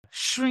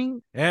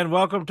Shrink. And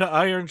welcome to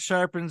Iron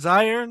Sharpens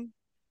Iron.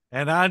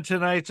 And on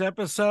tonight's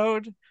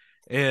episode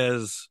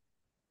is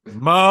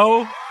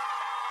Mo.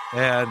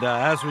 And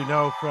as we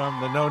know from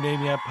the No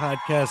Name Yet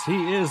podcast,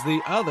 he is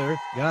the other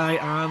guy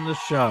on the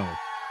show.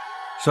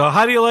 So,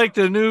 how do you like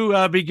the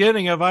new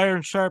beginning of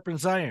Iron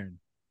Sharpens Iron?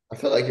 I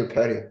feel like you're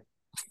petty.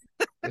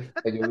 I feel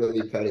like you're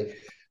really petty.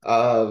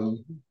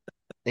 Um,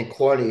 and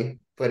corny,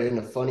 but in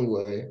a funny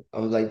way.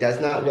 I'm like, that's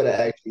not what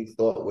I actually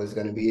thought was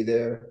gonna be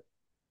there.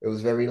 It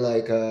was very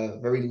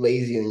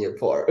lazy on your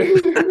part.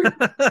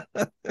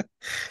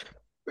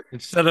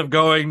 Instead of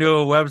going to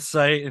a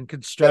website and Gotta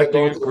constructing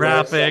go a to the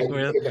graphic website. You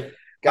with could have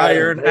got a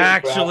iron great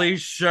graph. actually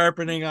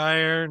sharpening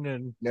iron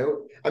and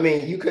No, I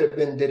mean, you could have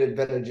been did a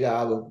better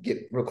job of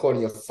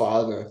recording your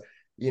father,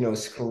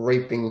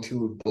 scraping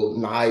two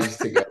knives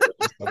together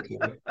or something.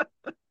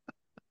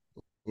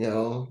 You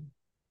know,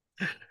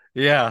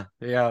 yeah.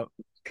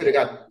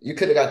 you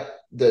could have got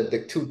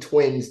the two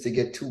twins to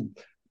get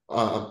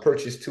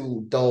purchase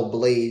two dull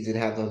blades and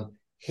have them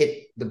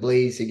hit the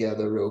blades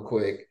together real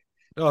quick.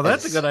 Oh,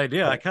 that's a good As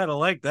idea. I kind of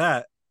like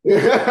that.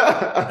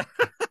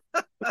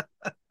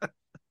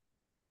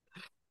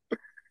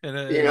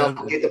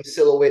 And get them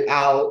silhouette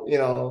out,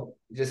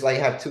 just like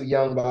have two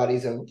young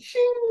bodies and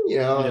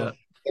yeah,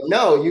 But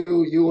no,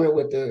 you went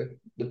with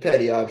the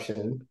petty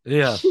option.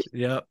 yeah.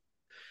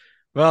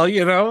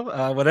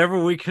 Well,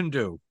 whatever we can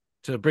do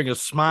to bring a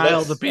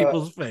smile to Let's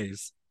people's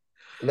face.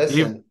 Even,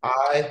 listen.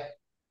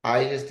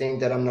 I just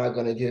think that I'm not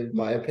going to give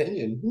my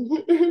opinion.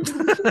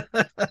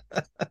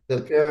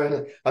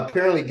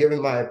 Apparently,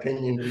 giving my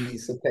opinion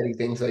leads to petty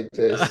things like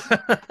this.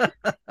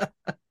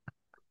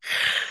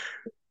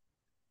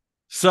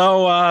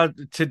 so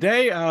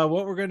today,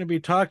 what we're going to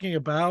be talking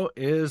about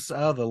is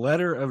the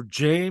letter of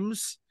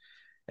James,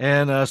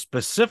 and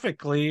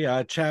specifically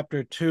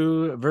chapter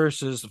 2,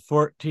 verses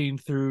 14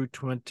 through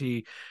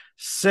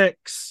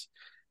 26.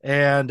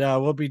 And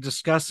we'll be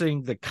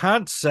discussing the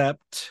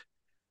concept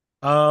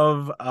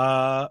of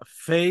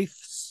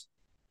faiths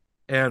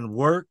and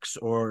works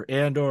or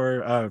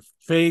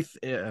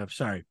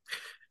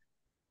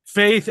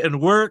faith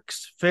and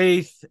works,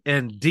 faith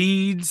and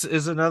deeds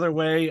is another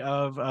way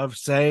of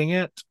saying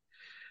it.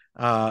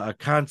 A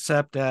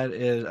concept that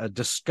is a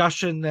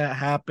discussion that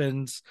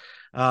happens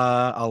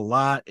a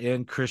lot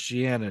in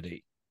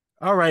Christianity.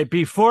 All right,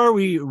 before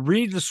we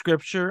read the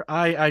scripture,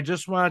 I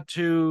just want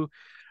to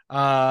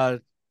uh,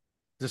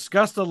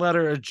 discuss the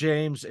letter of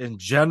James in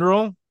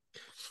general.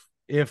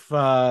 If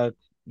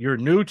you're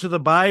new to the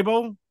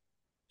Bible,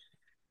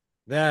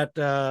 that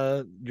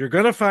you're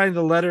going to find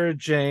the letter of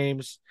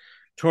James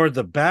toward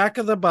the back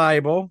of the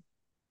Bible.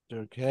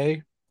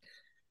 Okay.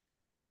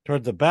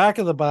 Toward the back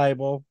of the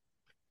Bible.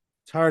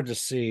 It's hard to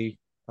see.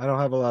 I don't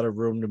have a lot of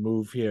room to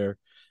move here,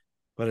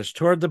 but it's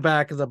toward the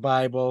back of the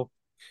Bible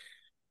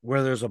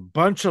where there's a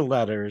bunch of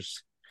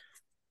letters,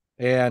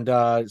 and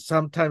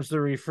sometimes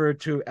they're referred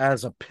to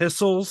as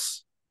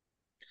epistles.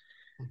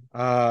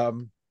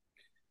 Um,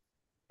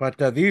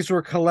 but these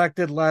were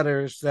collected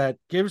letters that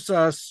gives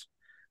us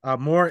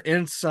more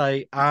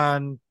insight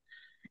on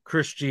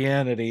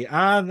Christianity,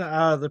 on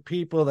the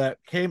people that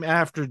came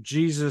after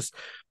Jesus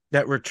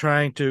that were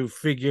trying to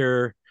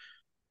figure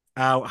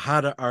out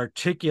how to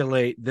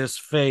articulate this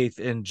faith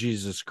in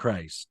Jesus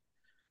Christ.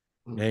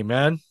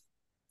 Amen.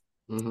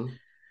 Mm-hmm.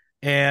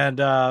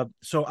 And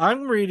so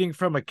I'm reading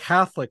from a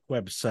Catholic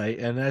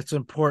website, and that's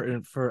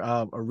important for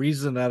a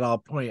reason that I'll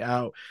point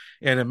out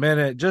in a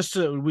minute, just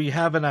so we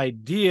have an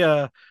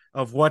idea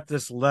of what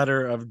this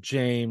letter of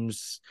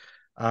James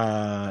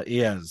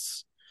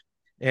is.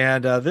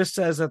 And this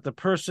says that the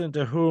person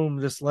to whom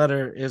this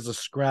letter is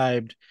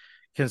ascribed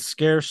can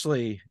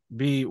scarcely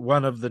be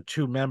one of the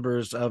two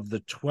members of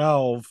the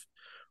 12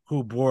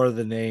 who bore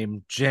the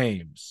name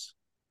James.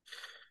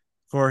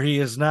 For he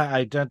is not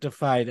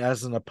identified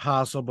as an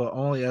apostle, but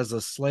only as a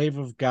slave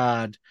of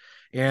God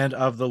and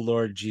of the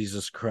Lord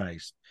Jesus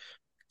Christ.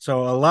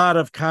 So, a lot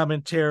of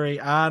commentary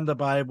on the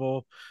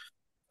Bible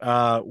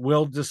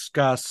will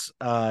discuss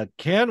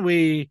can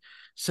we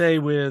say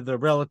with a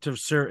relative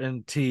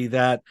certainty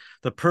that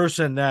the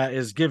person that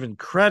is given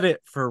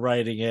credit for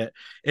writing it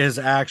is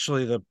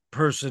actually the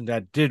person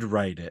that did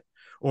write it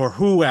or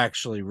who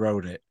actually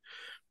wrote it.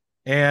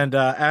 And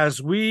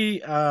as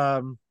we,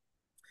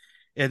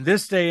 in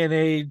this day and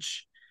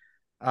age,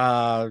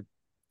 uh,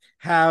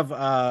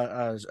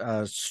 have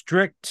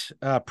strict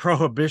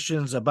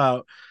prohibitions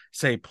about,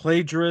 say,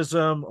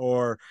 plagiarism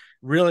or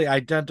really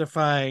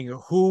identifying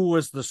who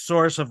was the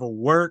source of a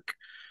work.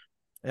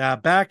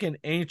 Back in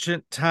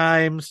ancient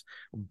times,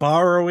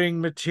 borrowing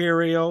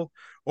material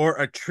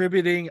or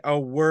attributing a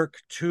work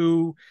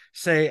to,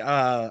 say,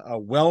 a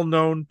well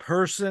known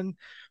person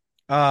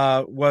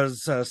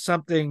was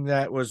something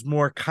that was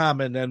more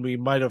common than we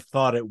might have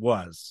thought it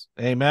was.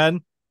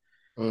 Amen.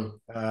 Mm.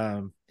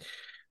 Um,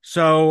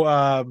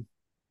 so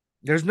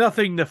there's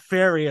nothing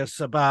nefarious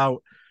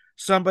about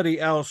somebody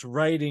else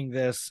writing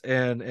this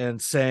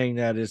and saying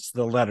that it's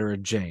the letter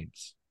of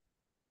James.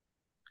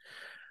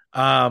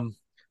 Um,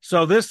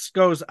 So this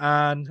goes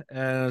on.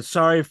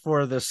 Sorry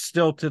for the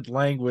stilted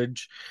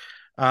language.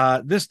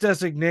 This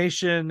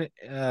designation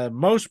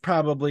most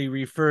probably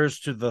refers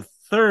to the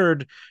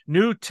third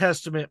New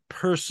Testament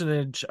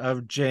personage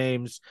of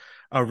James,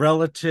 a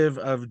relative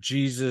of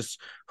Jesus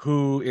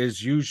who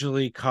is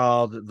usually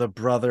called the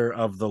brother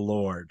of the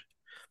Lord.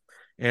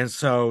 And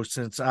so,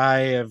 since I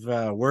have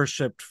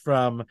worshiped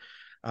from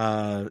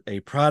a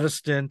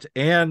Protestant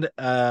and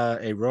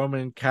a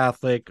Roman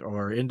Catholic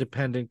or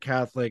independent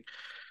Catholic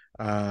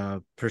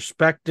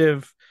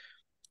perspective,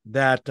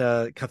 that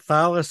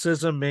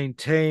Catholicism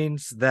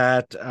maintains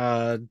that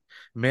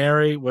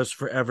Mary was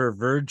forever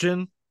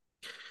virgin.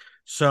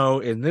 So,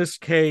 in this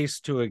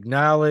case, to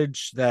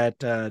acknowledge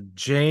that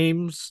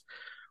James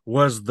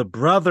was the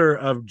brother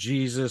of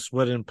Jesus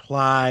would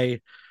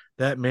imply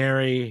that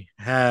Mary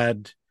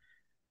had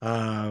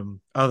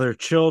other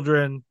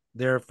children,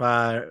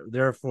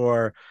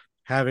 therefore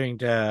having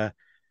to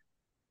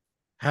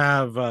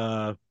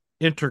have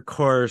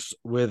intercourse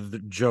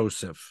with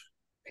Joseph.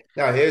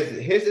 Now here's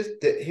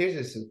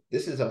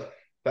this is a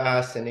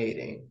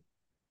fascinating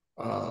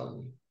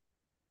um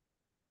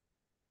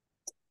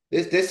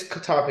this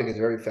topic is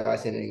very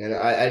fascinating, and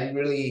I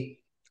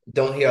really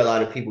don't hear a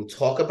lot of people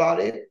talk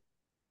about it.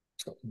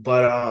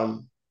 But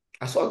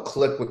I saw a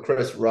clip with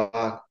Chris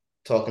Rock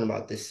talking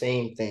about the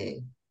same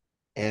thing,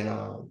 and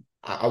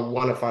I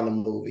want to find a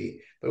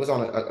movie, but it was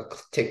on a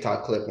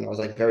TikTok clip, and I was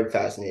like very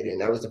fascinated,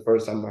 and that was the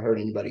first time I heard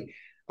anybody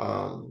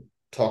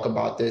talk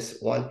about this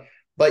one.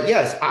 But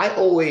yes, I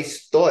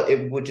always thought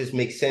it would just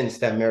make sense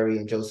that Mary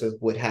and Joseph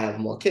would have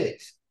more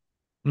kids.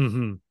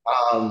 Mm-hmm.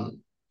 Um,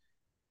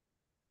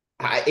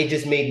 it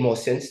just made more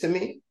sense to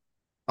me.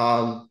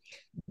 Um,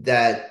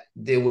 that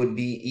there would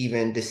be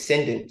even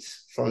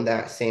descendants from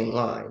that same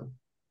line,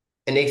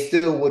 and they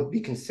still would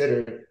be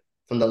considered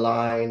from the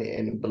line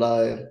and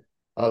blood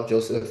of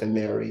Joseph and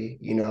Mary.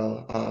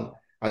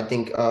 I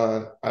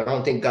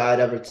don't think God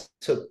ever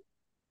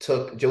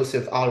took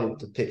Joseph out of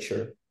the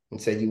picture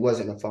and said he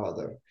wasn't a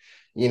father.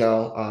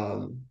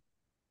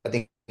 I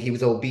think he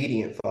was an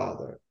obedient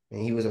father,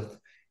 and he was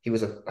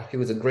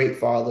a great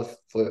father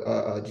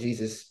for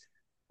Jesus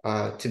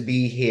to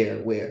be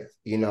here with,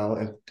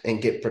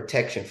 and get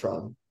protection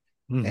from.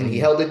 And he Mm-hmm.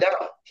 held it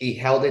down. He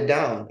held it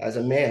down as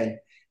a man,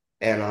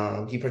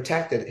 and he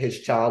protected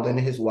his child and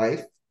his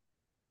wife.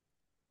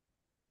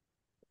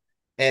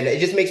 And it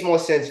just makes more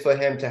sense for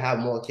him to have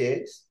more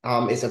kids.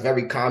 It's a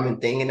very common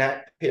thing in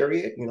that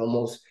period.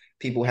 Most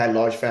people had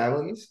large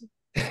families,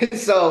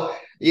 so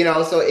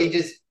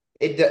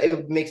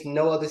it makes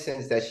no other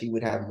sense that she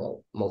would have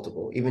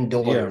multiple, even Yeah.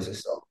 daughters or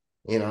so.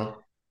 You know.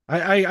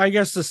 I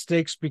guess the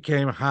stakes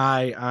became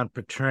high on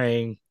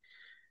portraying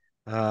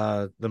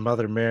the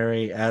Mother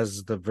Mary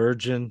as the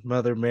Virgin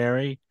Mother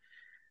Mary.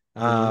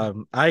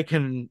 Mm-hmm. I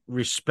can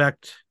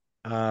respect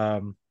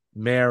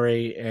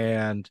Mary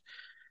and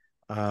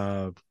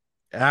uh,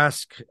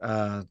 ask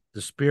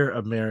the Spirit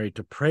of Mary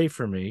to pray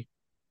for me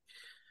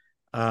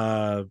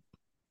uh,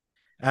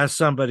 as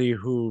somebody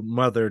who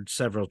mothered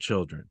several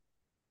children.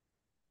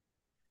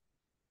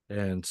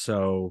 And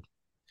so,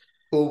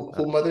 uh,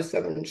 Who mothers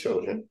 7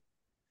 children?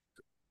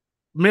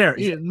 You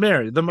said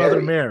Mary, the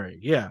Mother Mary? Mary,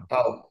 yeah.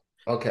 Oh,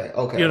 okay,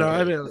 okay, You know,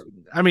 okay.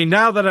 I mean,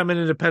 now that I'm an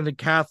independent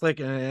Catholic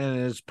and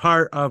as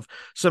part of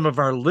some of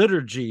our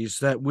liturgies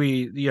that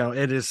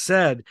it is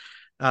said,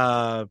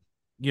 uh,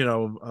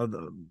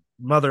 the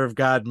Mother of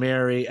God,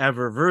 Mary,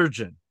 ever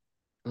Virgin.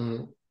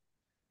 Mhm.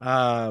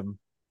 Um,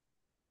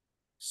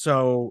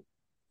 so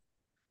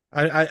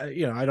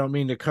I don't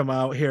mean to come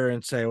out here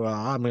and say, well,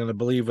 I'm going to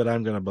believe what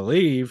I'm going to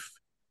believe,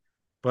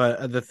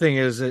 but the thing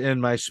is, in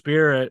my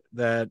spirit,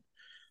 that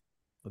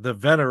the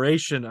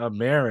veneration of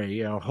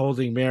Mary,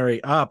 holding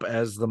Mary up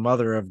as the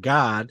Mother of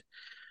God,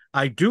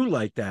 I do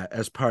like that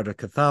as part of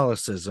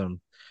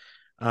Catholicism.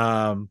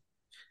 Um,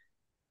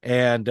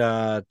 and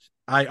I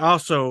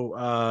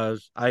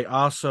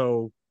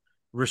also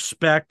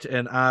respect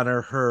and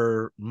honor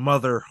her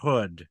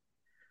motherhood,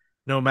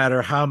 no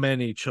matter how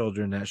many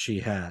children that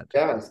she had.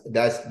 Yes,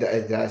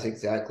 that's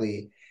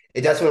exactly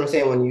it. That's what I'm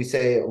saying when you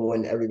say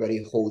when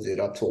everybody holds it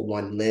up to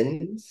one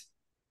lens.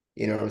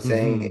 You know what I'm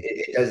saying? Mm-hmm.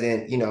 It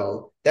doesn't,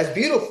 that's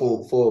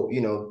beautiful for,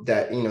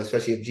 that,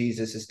 especially if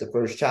Jesus is the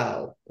first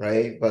child,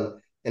 right? But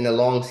in the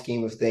long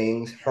scheme of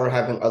things, her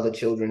having other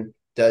children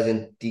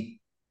doesn't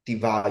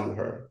devalue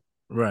her.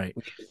 Right.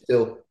 We should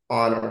still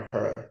honor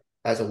her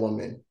as a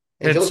woman.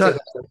 And And so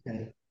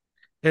Joseph,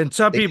 and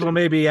some they people should,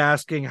 may be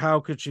asking, how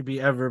could she be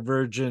ever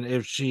virgin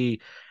if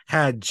she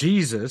had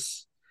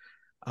Jesus?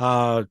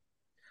 Uh,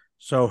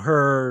 so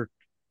her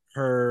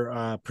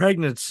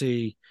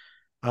pregnancy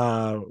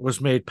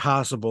was made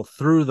possible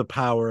through the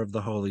power of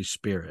the Holy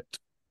Spirit.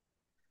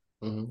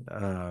 mhm.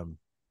 Um,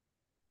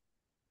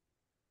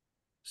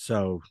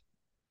 so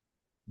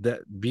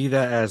that be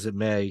that as it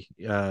may,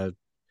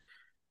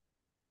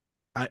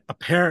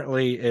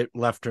 apparently it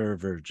left her a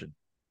virgin.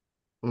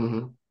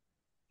 Hmm.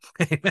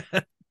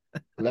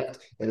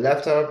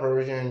 Left her a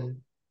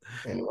virgin,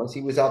 and once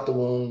he was out the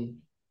womb,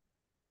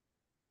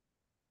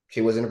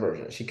 She wasn't a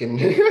virgin. She can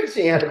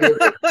she had to be a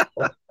virgin.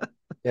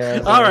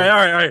 Yeah, I'm All right, saying. all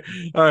right, all right,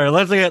 all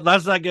right.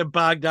 Let's not get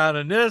bogged down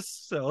in this.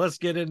 So let's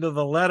get into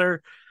the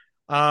letter.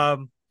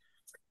 Um,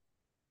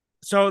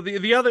 so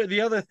the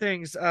other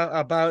things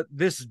about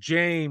this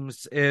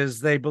James is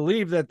they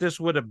believe that this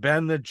would have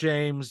been the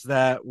James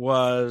that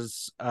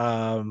was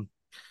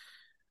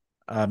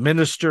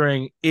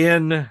ministering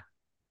in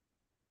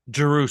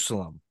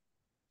Jerusalem.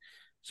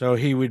 So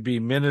he would be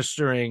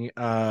ministering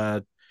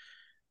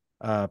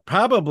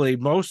probably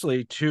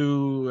mostly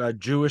to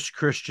Jewish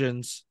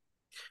Christians,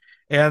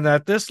 and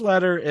that this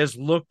letter is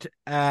looked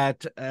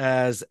at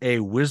as a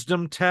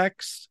wisdom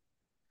text,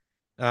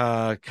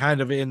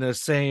 kind of in the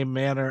same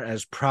manner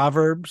as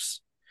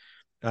Proverbs.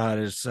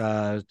 It's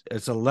a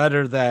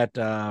letter that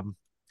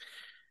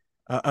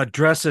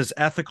addresses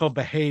ethical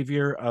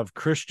behavior of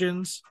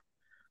Christians.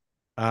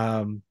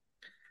 Um,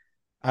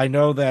 I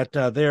know that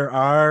there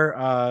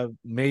are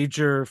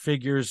major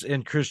figures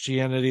in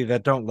Christianity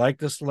that don't like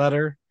this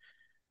letter.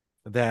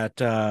 That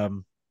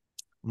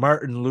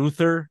Martin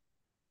Luther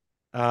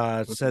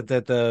said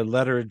that the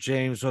letter of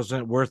James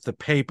wasn't worth the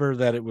paper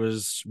that it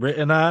was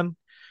written on.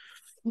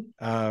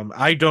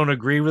 I don't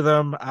agree with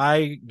him.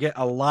 I get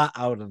a lot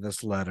out of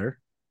this letter.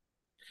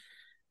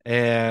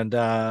 And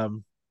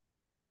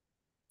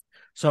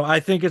so I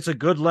think it's a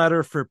good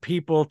letter for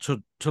people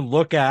to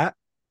look at.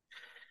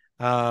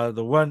 The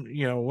one,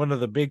 one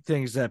of the big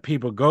things that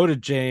people go to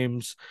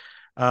James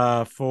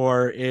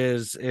for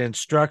is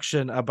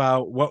instruction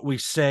about what we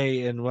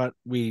say and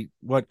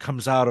what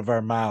comes out of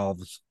our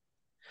mouths,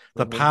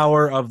 the Mm-hmm,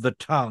 power of the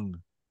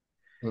tongue.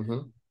 mm-hmm,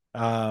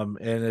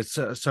 And it's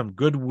some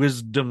good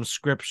wisdom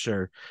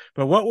scripture.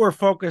 But what we're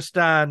focused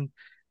on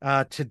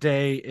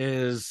today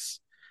is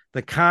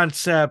the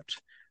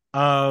concept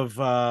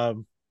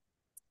of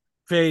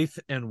faith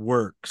and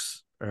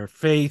works, or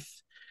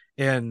faith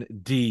and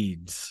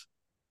deeds.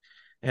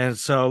 And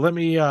so let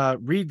me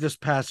read this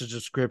passage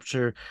of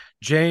scripture,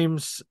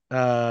 James,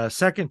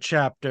 second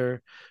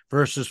chapter,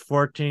 verses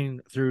 14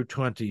 through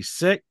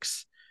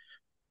 26.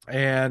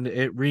 And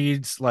it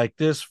reads like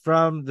this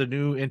from the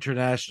New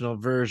International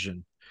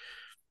Version.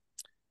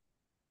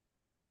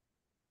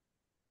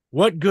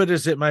 What good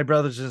is it, my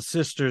brothers and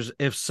sisters,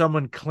 if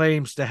someone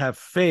claims to have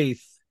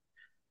faith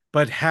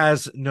but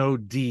has no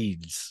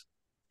deeds?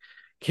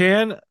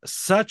 Can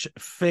such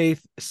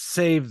faith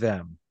save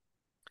them?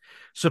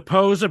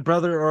 Suppose a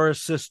brother or a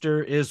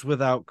sister is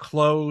without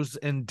clothes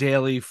and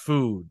daily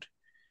food.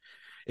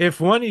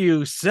 If one of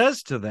you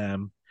says to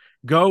them,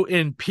 "Go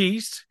in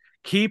peace,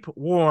 keep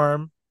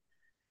warm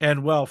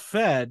and well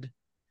fed,"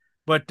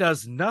 but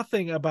does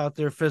nothing about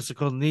their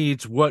physical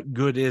needs, what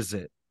good is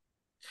it?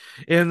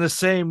 In the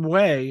same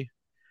way,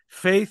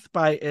 faith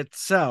by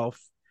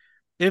itself,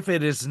 if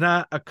it is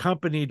not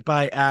accompanied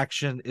by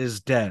action,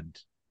 is dead.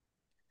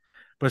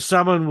 But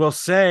someone will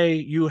say,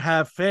 "You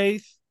have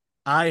faith,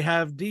 I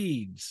have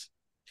deeds."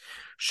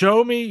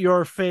 Show me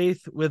your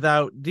faith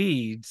without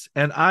deeds,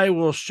 and I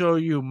will show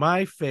you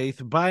my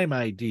faith by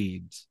my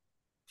deeds.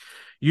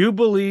 You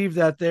believe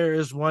that there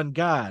is one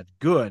God.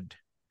 Good.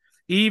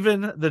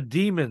 Even the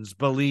demons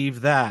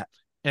believe that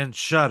and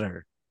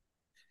shudder.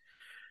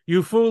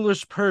 You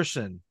foolish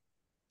person,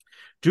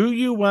 do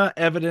you want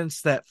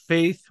evidence that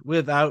faith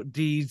without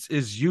deeds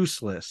is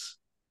useless?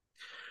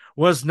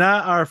 Was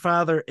not our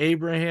father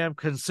Abraham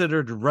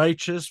considered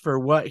righteous for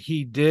what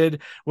he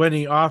did when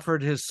he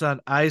offered his son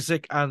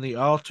Isaac on the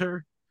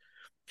altar?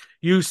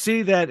 You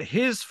see that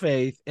his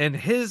faith and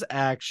his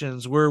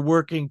actions were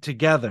working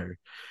together,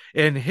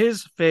 and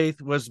his faith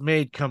was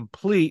made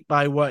complete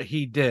by what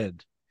he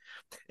did.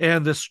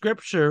 And the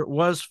scripture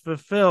was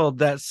fulfilled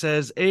that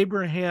says,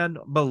 Abraham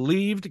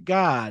believed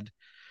God,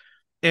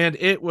 and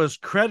it was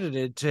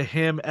credited to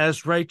him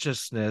as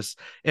righteousness,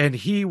 and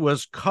he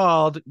was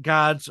called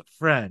God's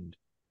friend.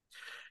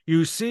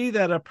 You see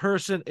that a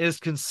person is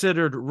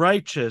considered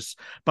righteous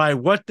by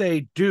what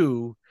they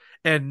do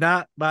and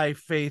not by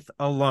faith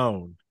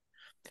alone.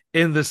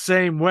 In the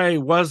same way,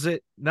 was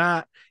it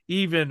not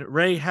even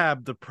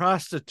Rahab the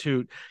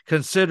prostitute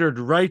considered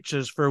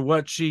righteous for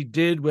what she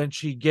did when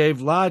she gave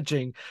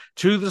lodging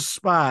to the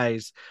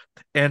spies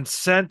and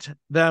sent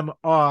them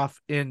off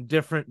in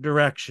different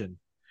direction?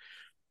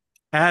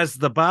 As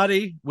the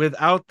body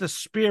without the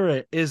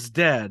spirit is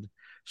dead,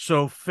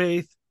 so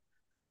faith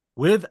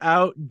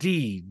without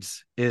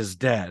deeds is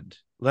dead.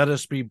 Let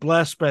us be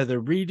blessed by the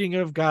reading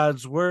of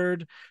God's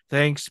word.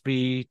 Thanks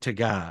be to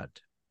God.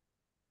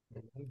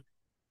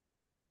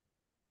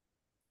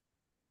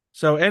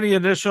 So, any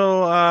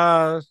initial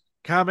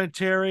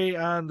commentary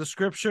on the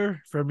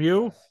scripture from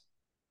you?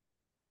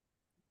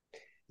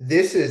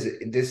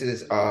 this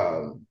is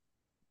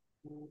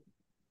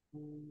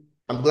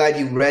I'm glad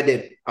you read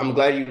it. I'm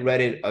glad you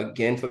read it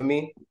again for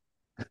me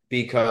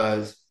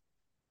because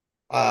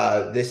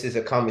this is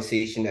a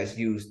conversation that's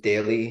used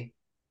daily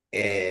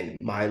in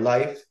my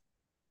life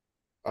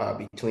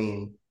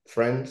between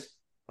friends,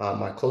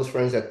 my close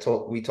friends that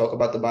we talk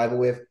about the Bible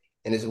with,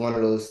 and it's one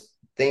of those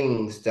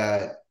things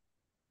that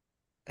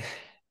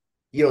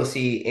you don't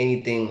see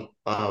anything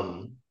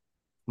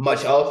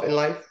much of in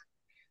life.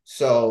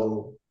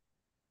 So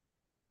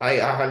I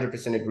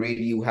 100% agree.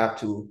 You have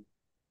to,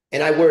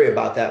 and I worry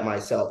about that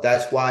myself.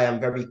 That's why I'm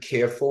very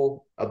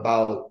careful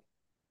about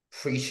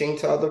preaching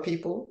to other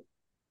people.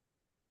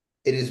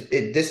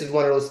 This is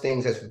one of those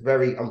things that's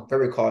I'm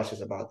very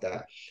cautious about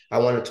that. I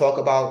want to talk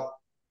about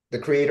the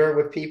creator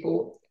with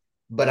people,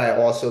 but I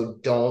also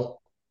don't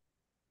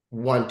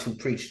want to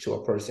preach to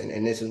a person.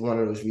 And this is one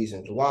of those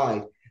reasons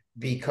why,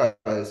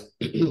 because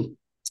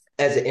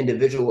as an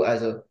individual,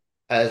 as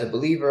a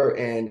believer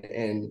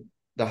and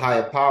the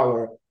higher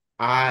power,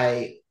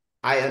 I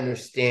I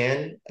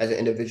understand as an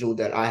individual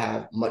that I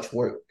have much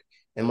work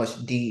and much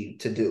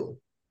deed to do,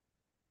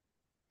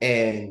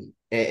 and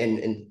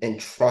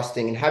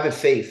trusting and having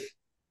faith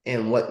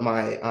in what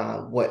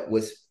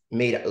was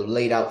made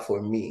laid out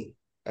for me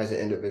as an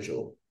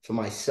individual, for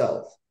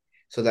myself,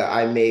 so that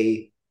I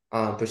may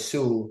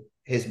pursue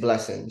his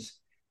blessings,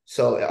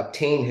 so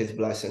obtain his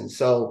blessings.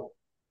 So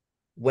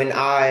when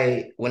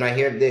I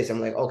hear this,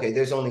 I'm like, okay,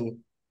 there's only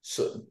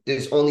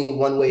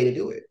one way to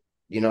do it.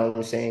 You know what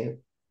I'm saying?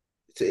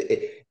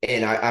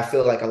 And I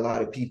feel like a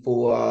lot of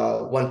people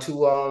want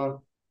to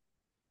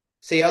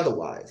say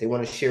otherwise. They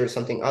want to share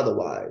something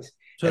otherwise.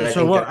 And So, I so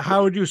think what? that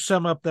How would you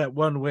sum up that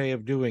one way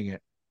of doing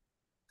it?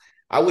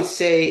 I would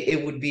say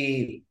it would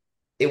be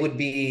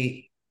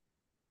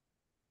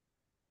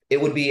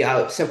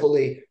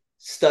simply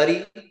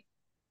study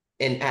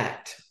and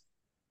act. Okay.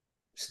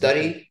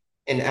 Study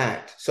and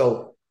act.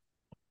 So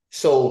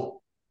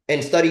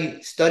and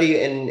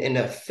study in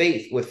a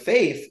faith. With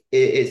faith,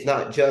 it's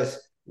not just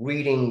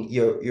reading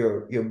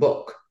your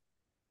book,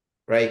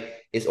 right?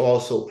 It's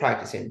also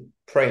practicing,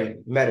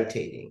 praying,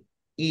 meditating,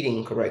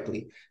 eating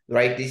correctly,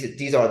 right?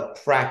 These are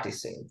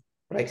practicing,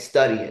 right?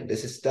 Studying.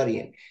 This is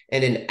studying.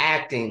 And then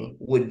acting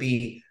would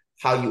be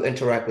how you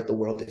interact with the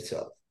world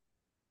itself.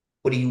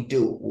 What do you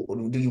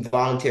do? Do you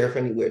volunteer for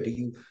anywhere? Do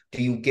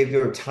you give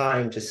your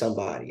time to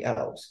somebody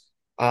else?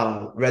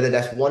 Whether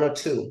that's one or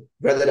two,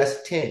 whether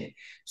that's 10.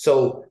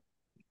 So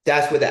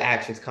that's where the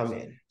actions come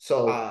in.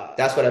 So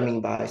that's what I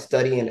mean by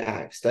study and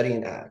act. Study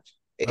and act.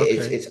 It's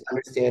Okay. it's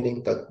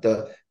understanding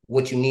the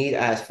what you need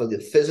as for the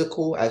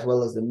physical as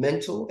well as the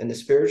mental and the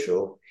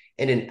spiritual,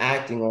 and then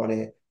acting on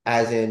it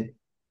as in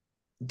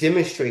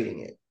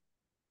demonstrating it.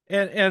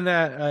 And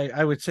that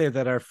I would say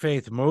that our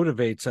faith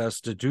motivates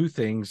us to do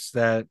things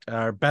that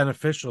are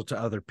beneficial to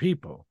other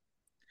people.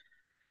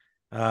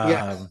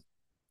 Yes. Um,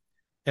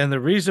 and the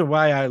reason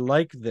why I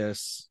like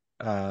this,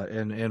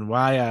 and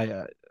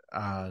why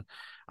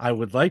I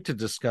would like to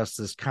discuss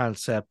this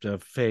concept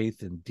of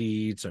faith and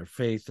deeds, or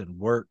faith and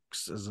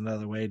works, is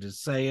another way to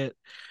say it.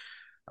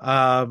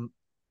 Um,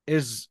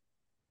 is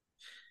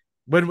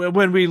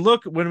when we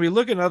look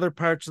in other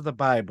parts of the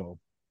Bible,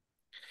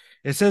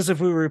 it says if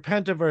we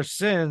repent of our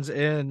sins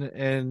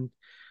and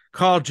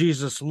call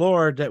Jesus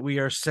Lord, that we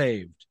are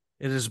saved.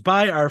 It is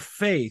by our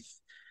faith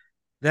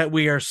that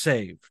we are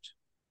saved.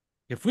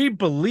 If we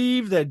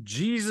believe that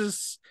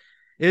Jesus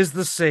is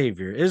the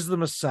Savior, is the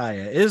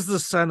Messiah, is the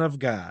Son of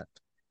God,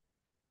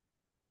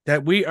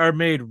 that we are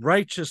made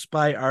righteous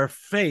by our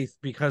faith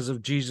because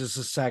of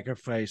Jesus'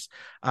 sacrifice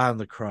on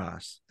the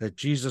cross, that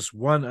Jesus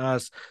won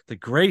us the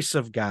grace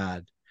of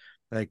God,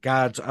 that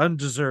God's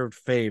undeserved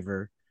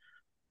favor,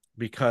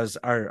 because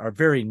our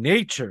very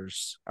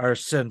natures are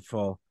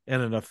sinful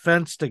and an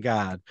offense to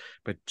God.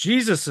 But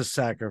Jesus'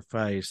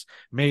 sacrifice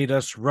made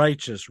us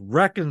righteous,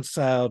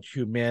 reconciled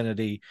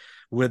humanity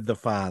with the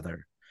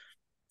Father.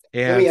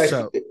 Let And me ask you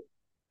so,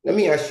 let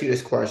me ask you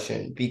this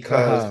question uh-huh.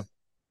 because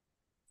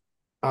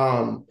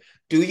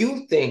do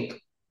you think,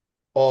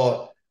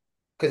 or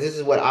because this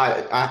is what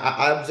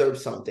I observed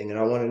something and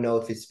I want to know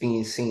if it's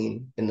being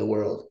seen in the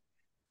world.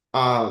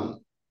 Um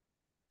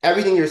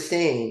Everything you're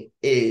saying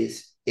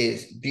is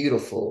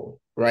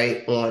beautiful,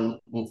 right?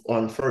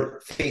 On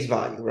face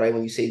value, right?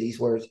 When you say these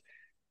words.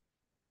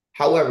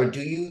 However,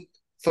 do you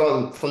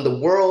from the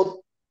world,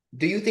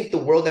 do you think the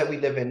world that we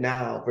live in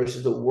now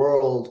versus the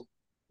world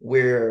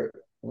where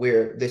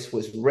where this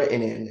was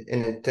written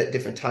in a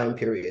different time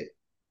period,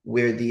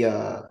 where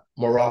the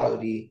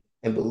morality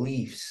and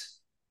beliefs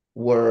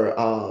were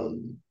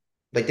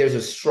like there's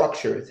a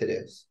structure to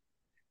this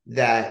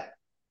that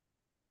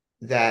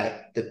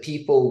the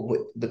people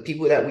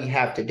that we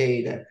have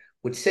today that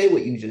would say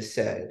what you just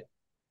said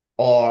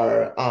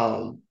are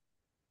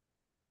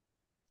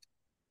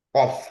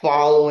are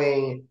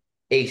following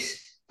a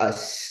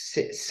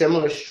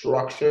similar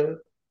structure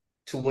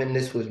to when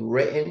this was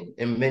written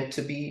and meant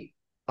to be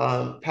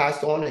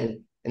passed on,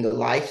 and the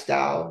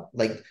lifestyle.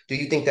 Like, do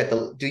you think that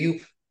the do you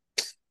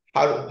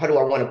how do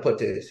I want to put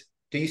this?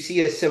 Do you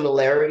see a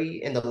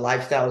similarity in the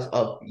lifestyles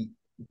of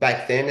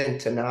back then and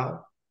to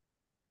now?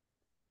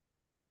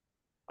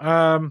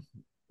 um,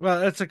 well,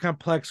 that's a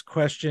complex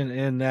question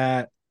in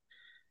that,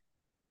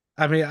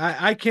 I mean,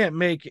 I can't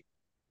make,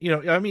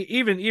 I mean,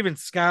 even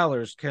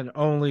scholars can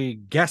only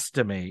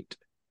guesstimate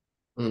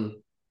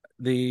Mm.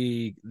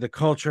 the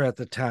culture at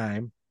the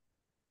time.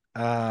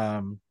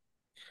 Um,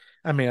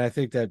 I mean, I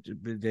think that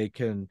they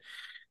can,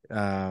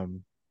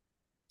 um,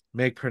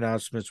 make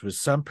pronouncements with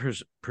some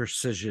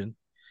precision.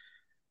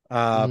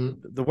 Hmm.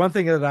 The one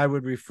thing that I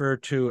would refer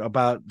to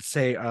about,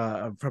 say,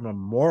 from a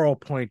moral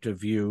point of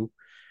view,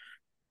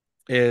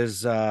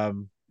 is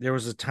there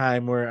was a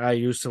time where I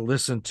used to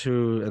listen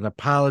to an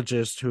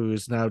apologist who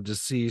is now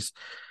deceased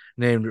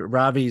named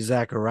Ravi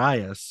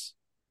Zacharias,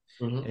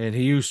 Hmm. and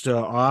he used to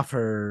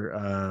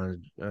offer,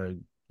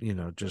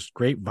 just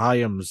great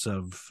volumes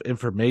of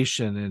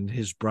information in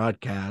his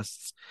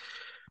broadcasts.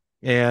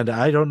 And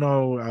I don't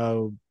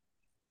know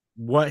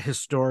what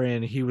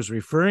historian he was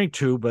referring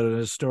to, but a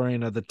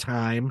historian of the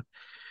time.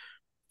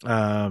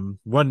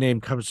 One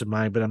name comes to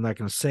mind, but I'm not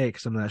going to say it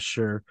because I'm not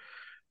sure.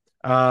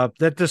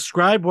 That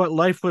described what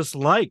life was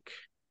like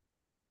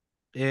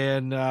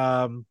in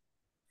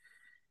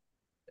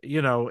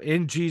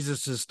in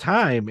Jesus's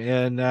time,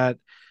 and that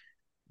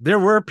there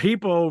were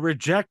people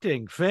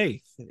rejecting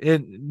faith,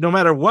 in no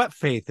matter what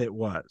faith it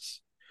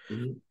was.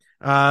 Hmm.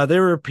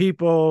 There were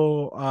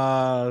people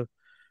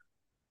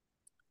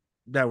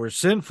that were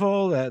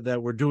sinful,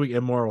 that were doing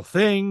immoral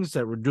things,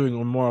 that were doing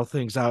immoral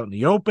things out in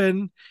the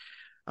open.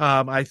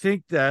 I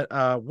think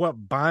that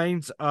what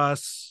binds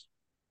us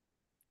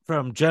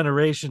from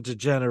generation to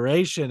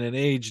generation and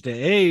age to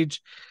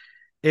age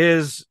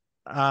is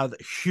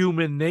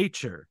human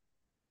nature.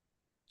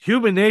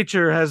 Human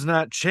nature has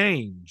not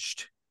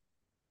changed.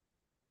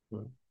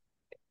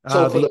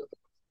 So for The the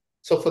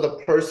so for the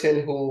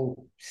person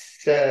who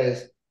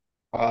says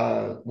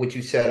what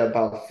you said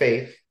about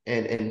faith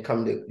and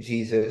come to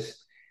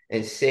Jesus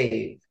and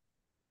save,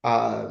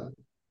 um,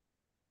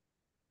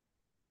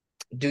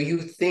 do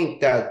you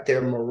think that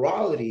their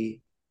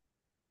morality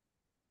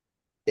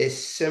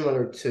is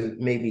similar to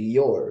maybe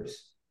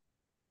yours?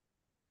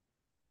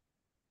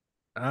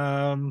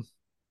 um,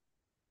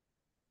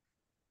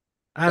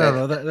 I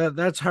don't That know.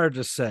 That's hard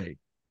to say.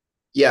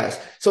 Yes.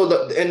 So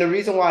the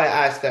reason why I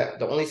asked that,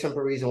 the only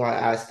simple reason why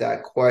I asked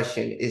that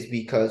question is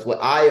because what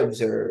I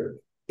observe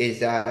is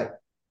that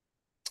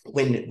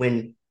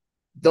when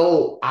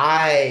though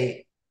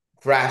I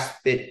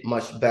grasp it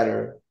much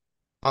better,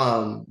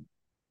 um,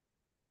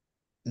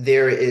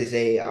 there is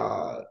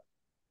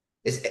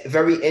it's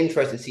very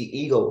interesting to see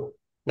ego,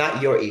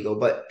 not your ego,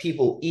 but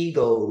people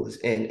egos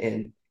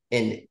in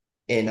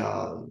in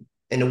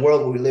the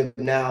world where we live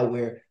now,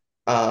 where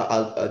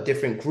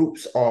different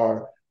groups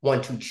are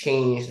want to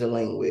change the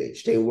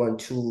language. They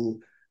want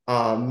to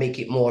make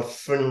it more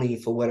friendly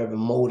for whatever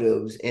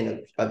motives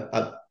and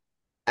a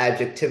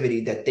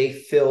adjectivity that they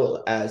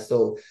feel as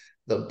though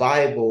the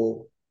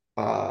Bible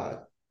uh,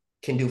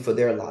 can do for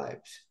their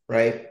lives,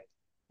 right?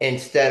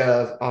 Instead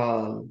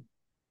of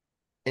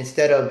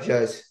instead of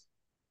just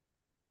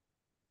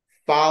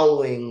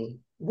following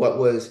what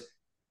was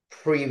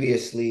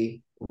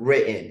previously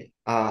written,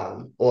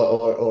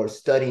 or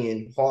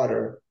studying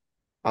harder,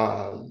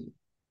 um,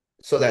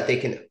 so that they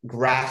can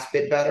grasp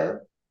it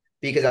better.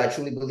 Because I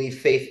truly believe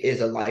faith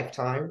is a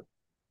lifetime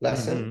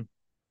lesson. Mm-hmm.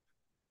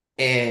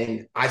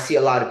 And I see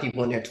a lot of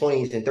people in their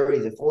 20s and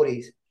 30s and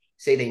 40s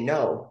say they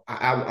know.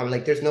 I'm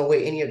like, there's no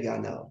way any of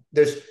y'all know.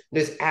 There's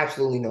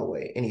absolutely no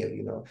way any of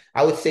you know.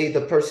 I say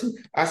the person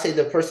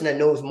that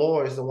knows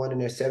more is the one in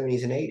their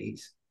 70s and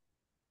 80s.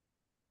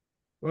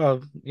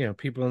 Well,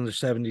 people in the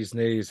 70s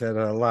and 80s had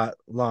a lot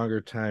longer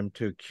time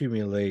to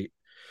accumulate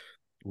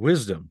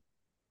wisdom.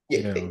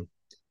 Yeah, You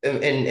know,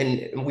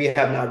 and we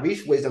have not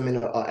reached wisdom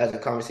as a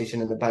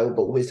conversation in the Bible,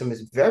 but wisdom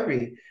is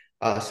very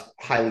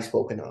highly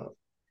spoken of,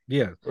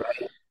 yeah.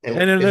 right? And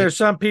And then if you there's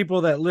some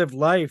people that live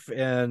life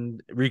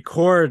and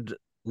record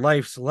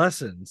life's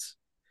lessons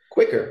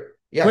quicker,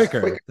 yes,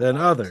 quicker quicker, than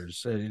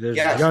others. There's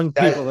yes, young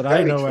that people is that I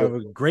very know true. have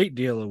a great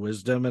deal of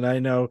wisdom, and I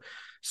know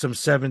some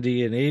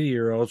 70 and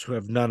 80-year-olds who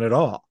have none at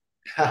all.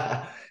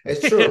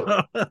 It's You true.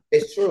 know?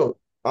 It's true.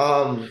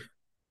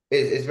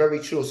 It's very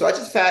true. So I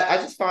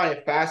just find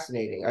it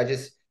fascinating. I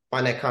just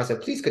find that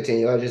concept. Please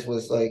continue. I just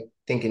was like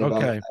thinking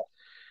about Okay. that.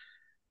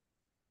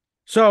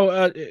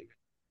 So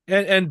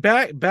and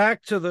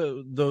back to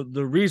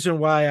the reason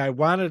why I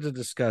wanted to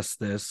discuss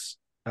this,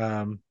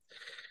 um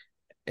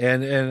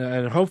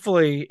and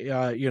hopefully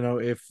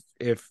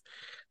if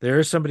there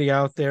is somebody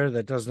out there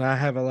that does not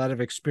have a lot of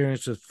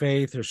experience with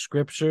faith or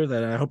scripture,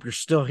 that I hope you're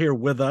still here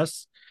with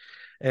us.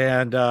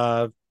 And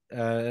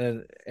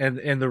and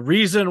the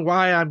reason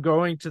why I'm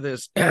going to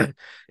this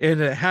in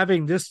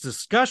having this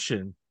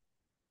discussion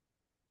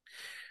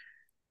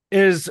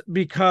is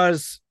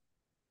because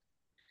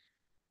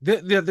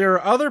there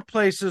are other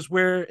places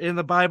where in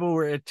the Bible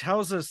where it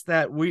tells us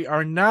that we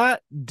are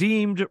not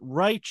deemed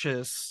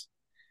righteous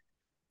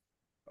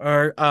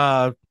or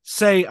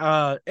say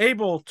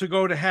able to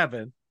go to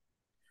heaven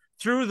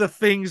through the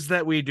things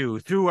that we do,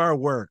 through our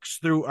works,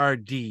 through our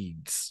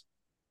deeds.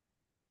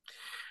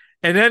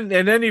 And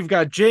then you've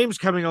got James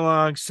coming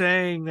along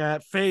saying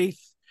that faith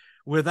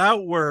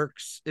without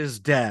works is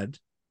dead.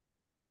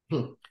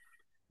 Hmm.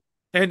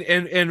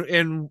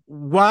 And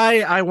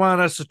why I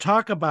want us to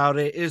talk about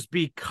it is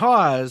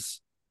because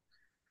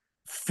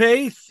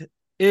faith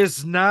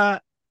is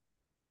not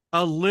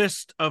a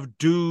list of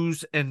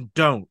do's and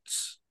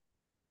don'ts.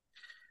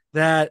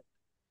 That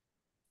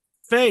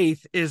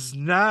faith is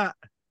not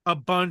a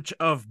bunch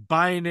of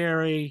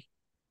binary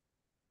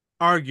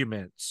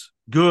arguments,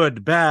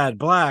 good, bad,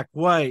 black,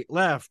 white,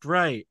 left,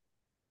 right.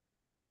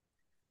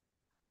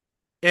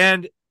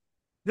 And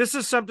this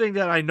is something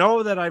that I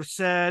know that I've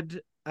said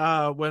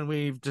when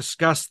we've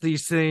discussed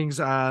these things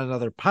on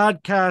other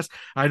podcasts.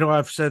 I know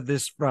I've said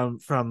this from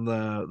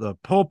the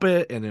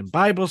pulpit and in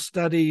Bible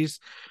studies,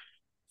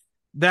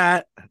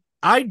 that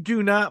I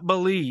do not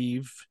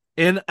believe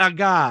in a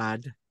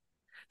God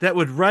that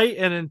would write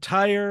an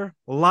entire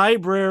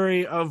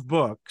library of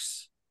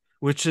books,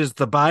 which is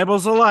the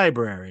Bible's a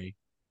library,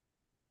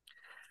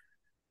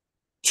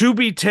 to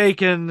be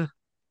taken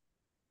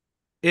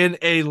in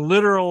a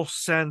literal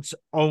sense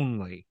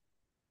only.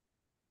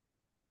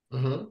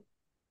 Mm-hmm.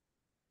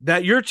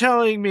 That you're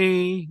telling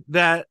me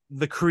that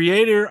the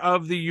creator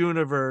of the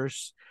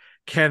universe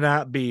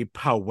cannot be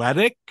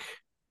poetic,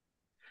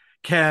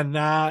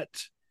 cannot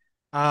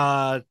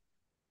uh,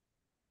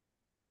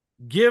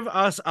 give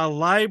us a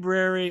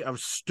library of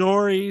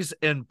stories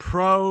and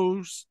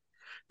prose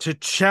to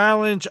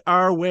challenge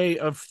our way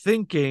of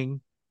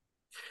thinking,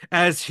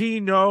 as he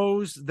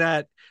knows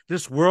that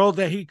this world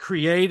that he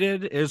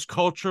created is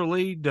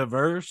culturally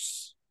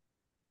diverse,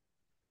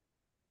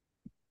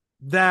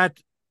 that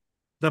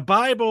the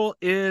Bible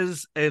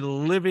is a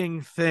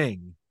living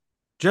thing,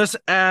 just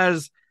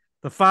as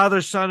the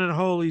Father, Son, and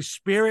Holy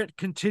Spirit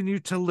continue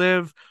to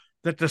live,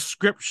 that the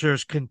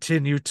scriptures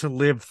continue to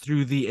live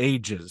through the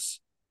ages.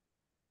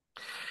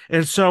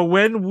 And so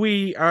when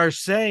we are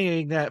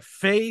saying that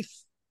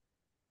faith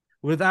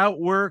without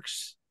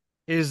works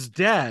is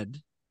dead,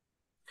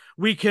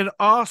 we can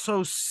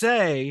also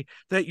say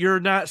that you're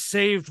not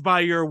saved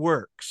by your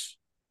works.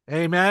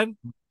 Amen?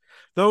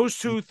 Those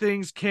two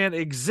things can't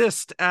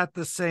exist at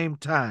the same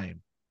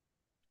time.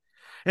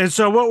 And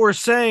so what we're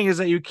saying is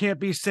that you can't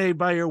be saved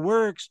by your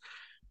works,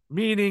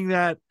 meaning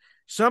that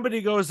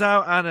somebody goes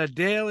out on a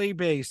daily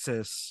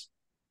basis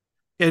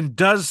and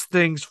does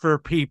things for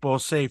people,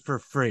 say for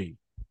free.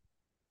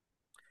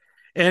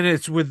 And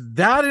it's with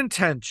that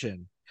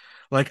intention.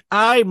 Like,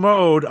 I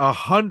mowed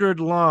 100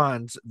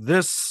 lawns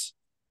this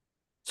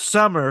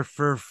summer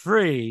for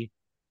free.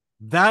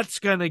 That's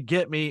going to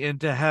get me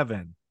into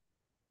heaven.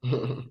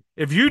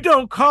 If you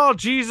don't call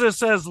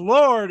Jesus as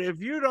Lord,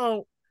 if you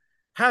don't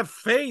have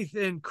faith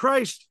in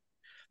Christ,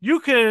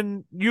 you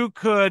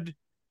could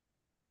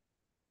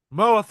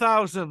mow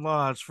 1,000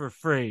 lawns for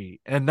free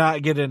and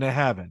not get into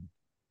heaven.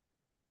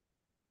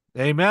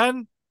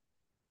 Amen.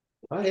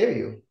 I hear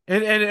you.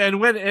 And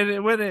when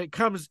it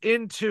comes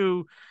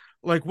into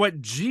like what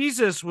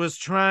Jesus was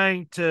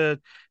trying to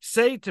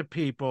say to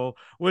people,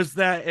 was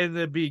that in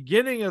the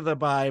beginning of the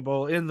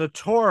Bible, in the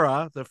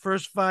Torah, the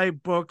first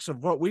 5 books of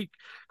what we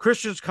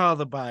Christians call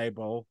the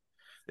Bible,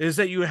 is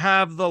that you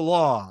have the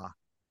law.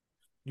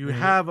 You Mm-hmm.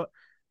 have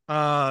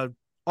uh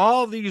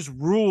all these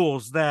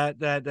rules that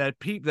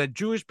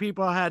Jewish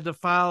people had to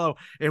follow.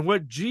 And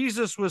what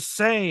Jesus was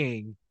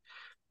saying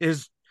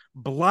is,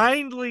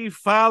 blindly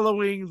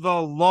following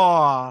the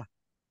law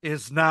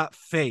is not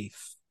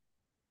faith.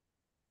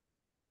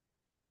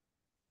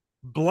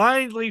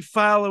 Blindly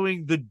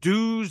following the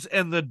do's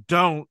and the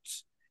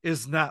don'ts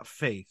is not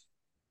faith.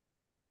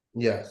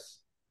 Yes.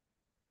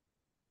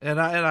 And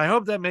I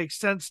hope that makes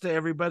sense to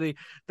everybody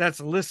that's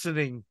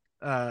listening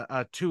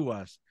to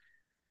us.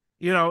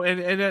 And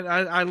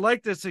I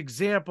like this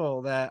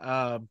example that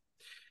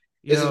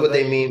This is what that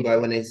they mean by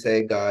when they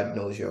say God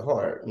knows your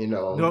heart,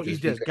 no, he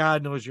just does. because.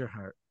 God knows your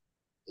heart.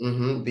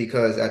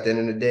 Because at the end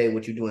of the day,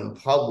 what you do in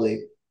public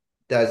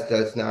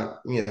does not,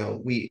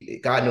 we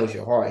God knows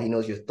your heart. He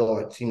knows your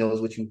thoughts. He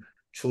knows what you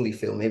truly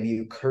feel. Maybe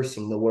you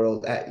cursing the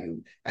world at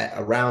you,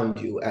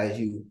 around you as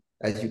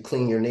you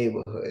clean your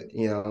neighborhood.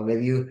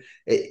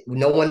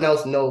 No one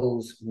else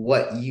knows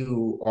what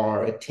you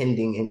are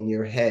attending in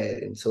your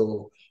head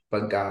until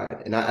but God.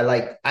 And I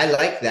like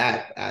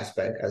that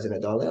aspect as an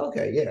adult. Like,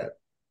 okay, yeah,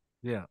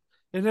 Yeah.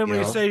 And then you when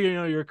you know, say,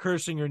 you're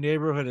cursing your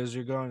neighborhood as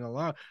you're going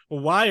along,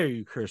 well, why are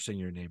you cursing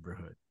your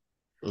neighborhood?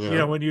 you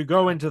know. When you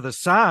go into the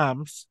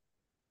Psalms,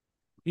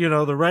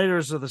 the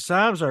writers of the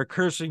Psalms are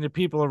cursing the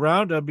people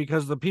around them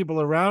because the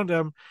people around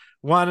them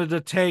wanted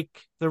to take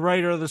the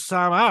writer of the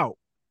Psalm out.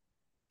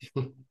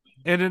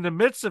 And in the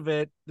midst of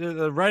it,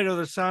 the writer of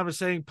the Psalm is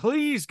saying,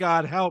 please,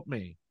 God, help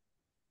me.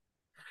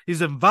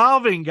 He's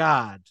involving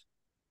God,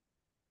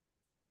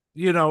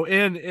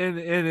 in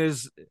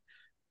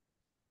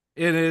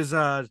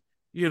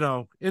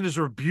his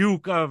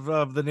rebuke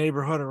of the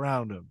neighborhood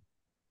around him.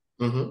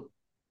 Hmm.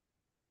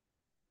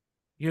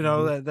 You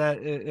know Hmm. that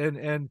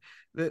and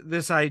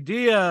this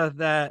idea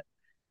that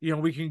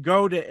we can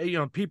go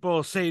to,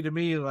 people say to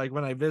me, like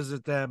when I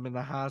visit them in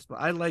the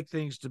hospital, I like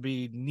things to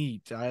be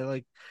neat. I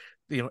like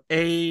B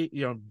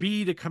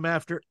to come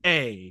after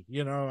A.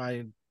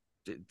 I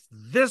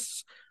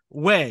this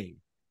way.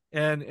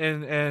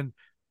 And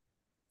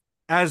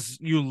as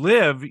you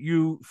live,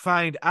 you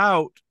find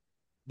out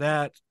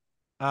that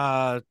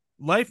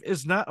life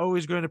is not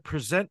always going to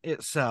present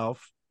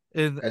itself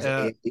in As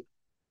a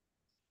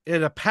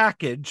in a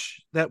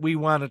package that we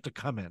want it to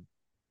come in.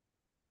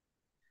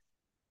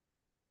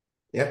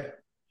 Yeah.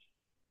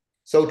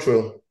 So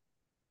true.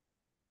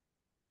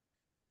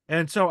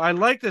 And so I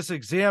like this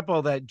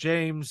example that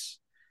James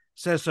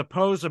says,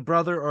 suppose a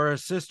brother or a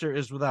sister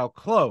is without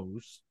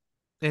clothes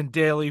and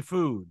daily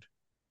food.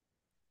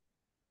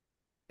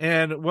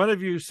 And one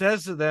of you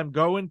says to them,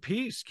 go in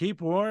peace,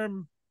 keep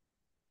warm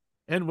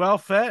and well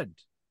fed.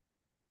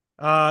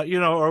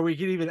 Or we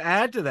could even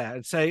add to that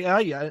and say, oh,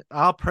 yeah,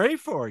 I'll pray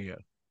for you.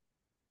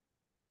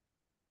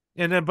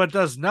 And then, but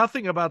does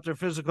nothing about their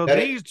physical Better,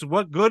 needs.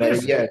 What good better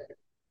is it? yet,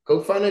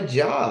 go find a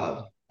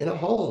job in a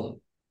home.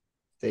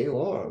 Stay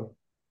warm.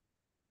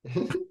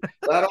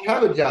 But I don't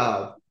have a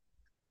job.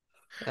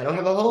 I don't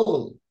have a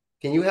home.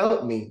 Can you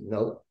help me?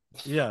 No.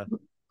 Yeah.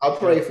 I'll Yeah.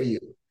 pray for you.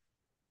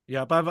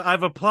 Yep.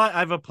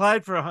 I've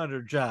applied for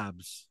 100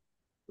 jobs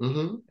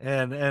Hmm.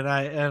 and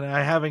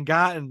I haven't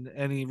gotten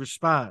any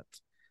response.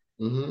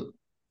 Hmm.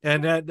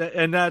 And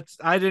that's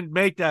I didn't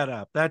make that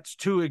up. That's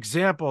two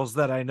examples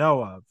that I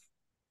know of.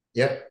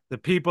 Yeah. The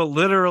people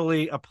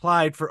literally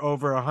applied for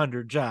over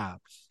 100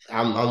 jobs.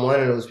 I'm one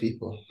of those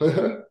people.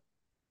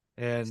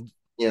 And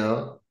You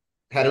know,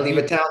 had to leave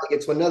a he town to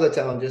get to another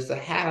town just to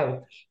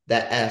have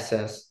that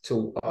access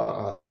to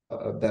a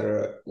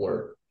better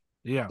work.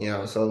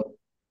 yeah, So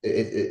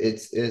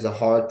it is a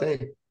hard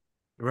thing.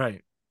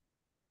 right.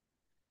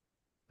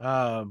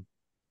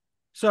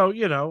 So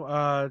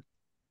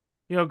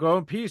go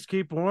in peace,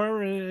 keep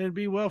warm, and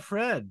be well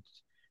fed.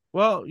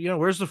 Well,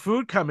 where's the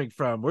food coming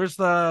from? Where's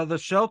the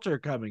shelter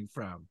coming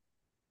from?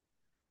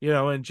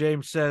 And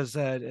James says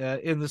that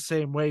in the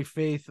same way,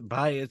 faith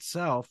by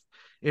itself,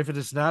 if it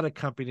is not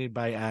accompanied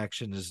by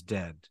action, is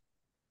dead.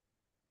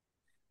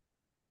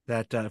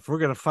 That if we're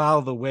going to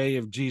follow the way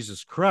of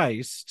Jesus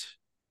Christ,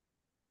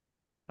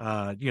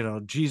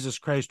 Jesus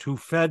Christ who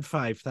fed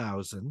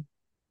 5,000,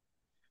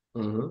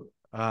 Hmm.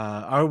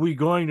 are we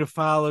going to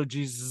follow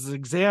Jesus'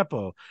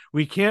 example?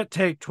 We can't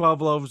take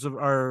 12 loaves of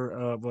or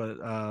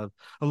a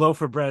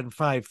loaf of bread and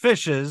five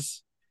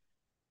fishes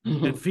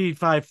and feed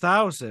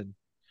 5,000.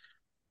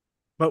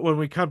 But when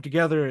we come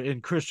together in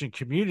Christian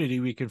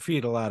community, we can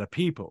feed a lot of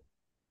people.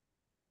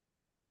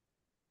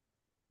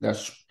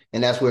 That's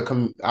where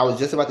I was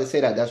just about to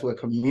say that. That's where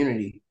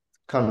community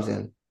comes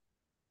in.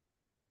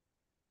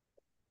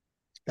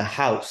 The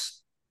house.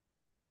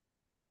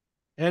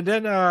 And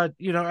then,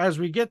 as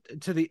we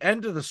get to the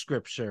end of the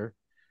scripture,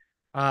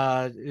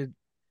 I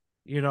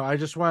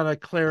just want to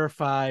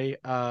clarify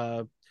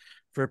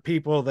for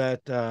people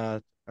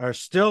that are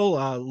still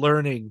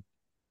learning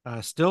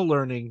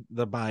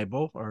the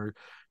Bible or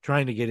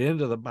trying to get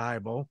into the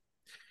Bible.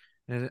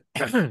 And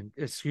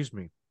excuse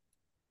me,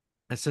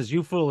 it says,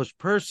 "You foolish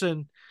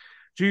person,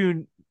 do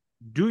you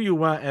do you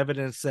want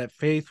evidence that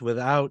faith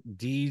without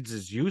deeds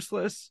is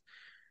useless?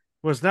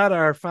 Was not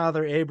our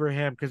father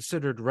Abraham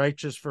considered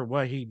righteous for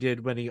what he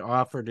did when he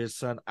offered his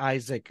son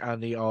Isaac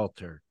on the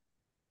altar?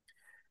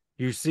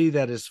 You see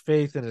that his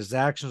faith and his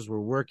actions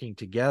were working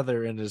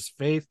together, and his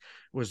faith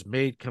was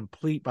made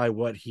complete by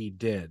what he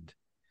did.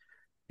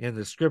 And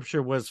the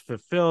scripture was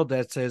fulfilled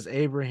that says,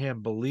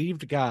 Abraham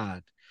believed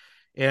God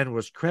and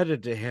was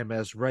credited to him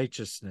as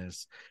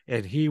righteousness,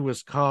 and he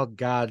was called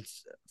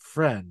God's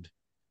friend.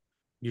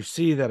 You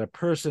see that a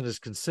person is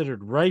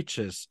considered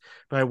righteous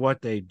by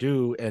what they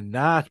do and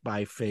not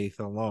by faith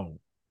alone.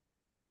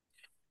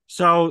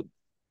 So,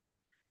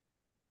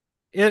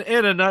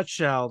 in a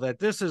nutshell, that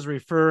this is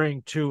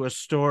referring to a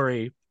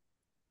story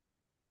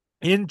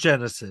in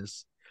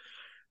Genesis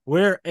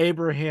where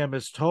Abraham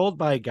is told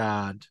by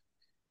God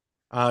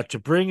to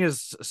bring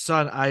his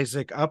son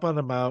Isaac up on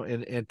the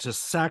mountain and to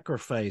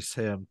sacrifice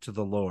him to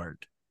the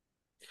Lord.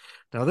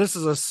 Now, this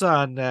is a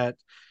son that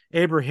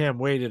Abraham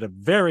waited a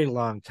very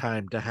long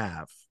time to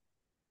have.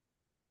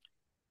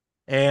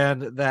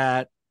 And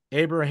that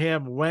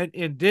Abraham went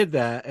and did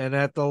that. And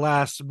at the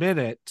last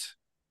minute,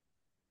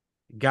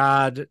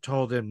 God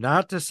told him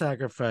not to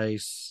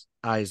sacrifice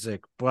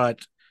Isaac,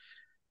 but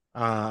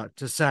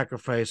to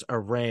sacrifice a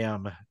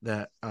ram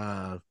that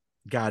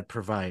God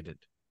provided.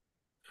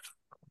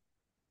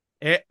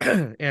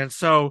 And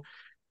so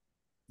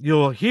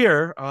you'll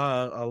hear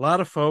a lot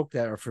of folk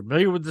that are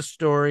familiar with the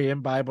story in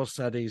Bible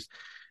studies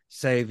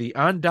say the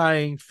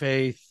undying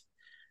faith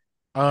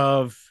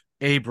of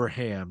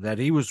Abraham, that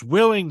he was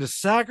willing to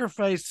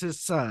sacrifice his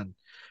son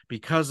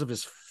because of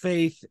his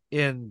faith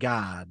in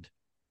God.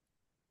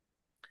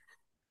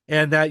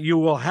 And that you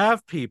will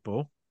have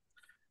people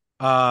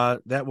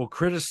that will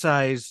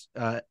criticize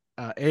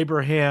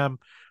Abraham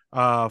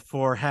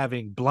for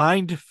having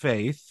blind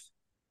faith,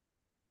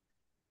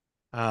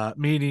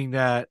 meaning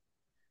that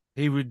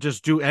he would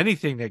just do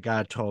anything that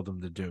God told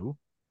him to do.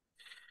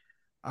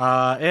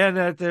 And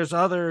that there's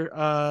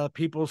other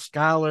people,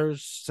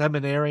 scholars,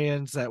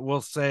 seminarians, that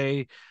will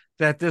say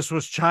that this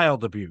was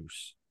child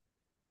abuse,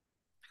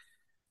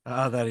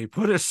 that he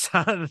put his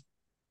son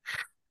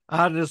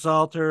on this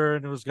altar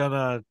and was going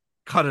to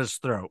cut his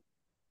throat.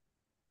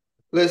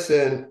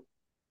 Listen,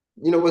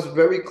 what's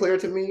very clear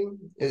to me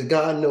is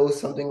God knows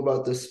something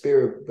about the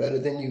spirit better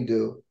than you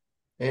do.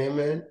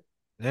 Amen.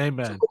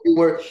 Amen.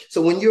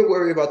 So when you're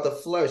worried about the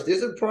flesh,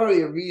 there's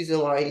probably a reason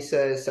why he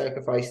says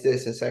sacrifice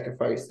this and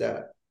sacrifice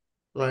that,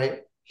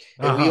 right?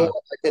 And we Uh-huh.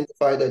 all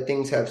identify that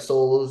things have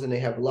souls and they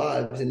have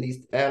lives, and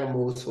these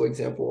animals, for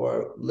example,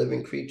 are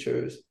living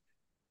creatures.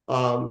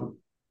 Um,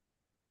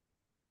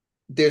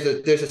 there's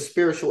a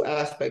spiritual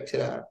aspect to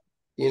that,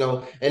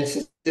 and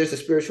since there's a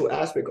spiritual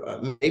aspect,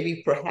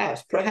 maybe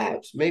perhaps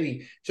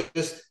maybe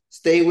just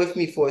stay with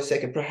me for a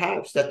second,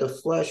 perhaps that the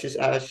flesh is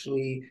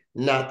actually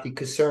not the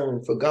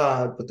concern for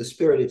God, but the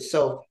spirit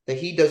itself, that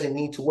he doesn't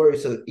need to worry.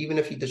 So even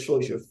if he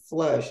destroys your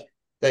flesh,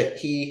 that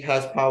he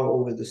has power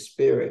over the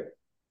spirit,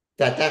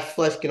 that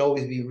flesh can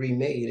always be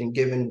remade and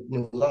given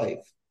new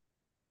life.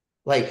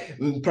 Like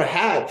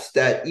perhaps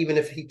that even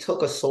if he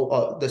took a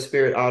soul, the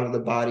spirit out of the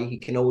body, he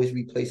can always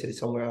replace it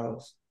somewhere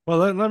else. Well,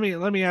 let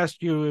me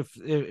ask you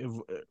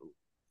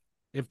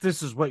if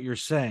this is what you're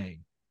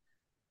saying,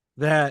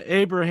 that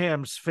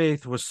Abraham's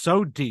faith was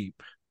so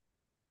deep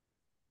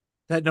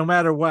that no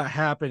matter what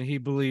happened, he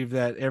believed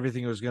that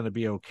everything was going to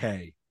be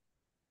okay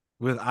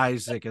with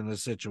Isaac and the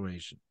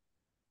situation.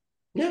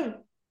 Yeah,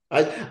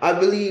 I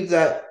believe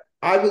that.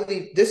 I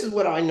believe this is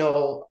what I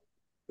know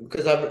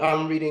because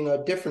I'm reading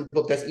a different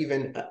book that's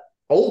even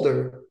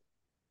older,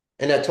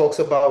 and that talks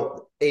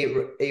about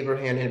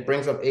Abraham, and it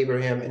brings up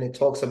Abraham, and it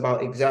talks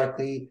about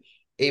exactly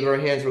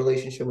Abraham's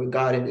relationship with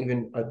God, and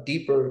even a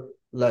deeper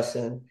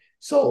lesson.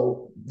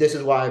 So this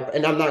is why,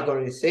 and I'm not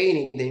going to say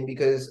anything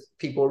because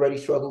people already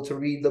struggle to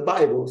read the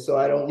Bible. So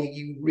I don't need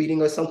you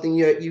reading or something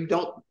you're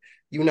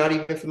not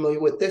even familiar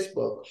with this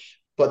book.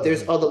 But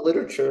there's Mhm. other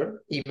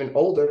literature, even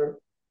older,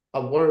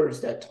 of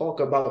words that talk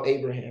about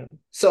Abraham.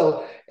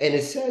 So, and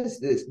it says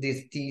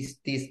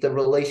the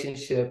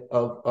relationship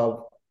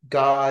of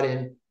God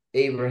and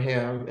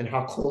Abraham and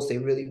how close they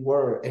really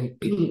were, and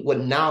what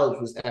knowledge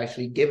was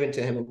actually given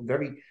to him in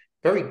very,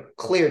 very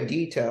clear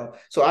detail.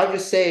 So I'm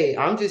just saying,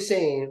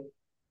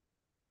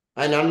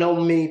 and I know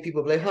many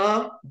people be like,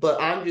 huh?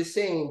 But I'm just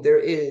saying there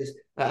is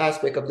an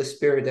aspect of the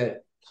spirit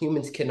that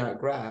humans cannot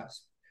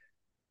grasp.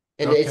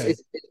 And Okay.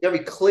 it's very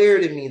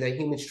clear to me that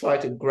humans try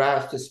to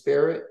grasp the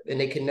spirit and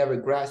they can never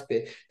grasp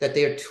it, that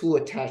they are too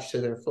attached to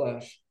their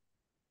flesh,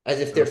 as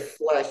if their Oh,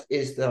 flesh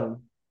is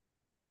them.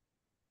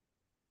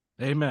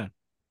 amen.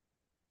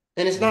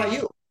 And it's not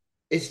Amen. you.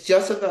 It's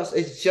just of us.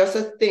 It's just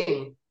a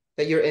thing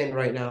that you're in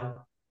right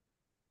now.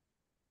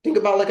 Think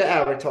about like an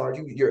avatar.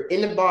 You're in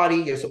the body,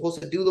 you're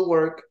supposed to do the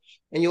work,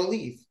 and you'll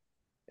leave.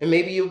 And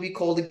maybe you'll be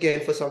called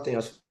again for something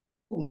else.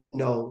 Who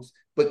knows?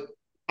 But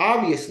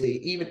obviously,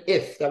 even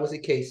if that was the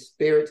case,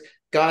 spirits,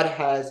 God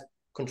has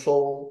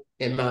control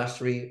and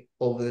mastery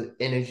over the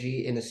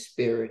energy in the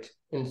spirit.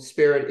 And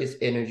spirit is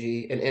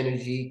energy, and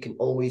energy can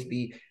always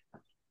be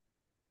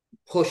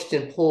pushed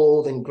and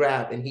pulled and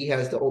grabbed, and he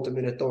has the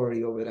ultimate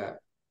authority over that.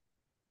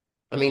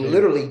 I mean, Amen.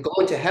 literally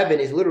going to heaven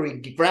is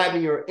literally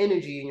grabbing your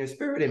energy and your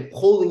spirit and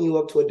pulling you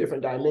up to a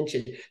different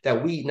dimension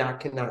that we not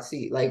cannot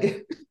see. Like,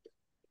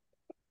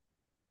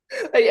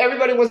 like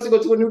everybody wants to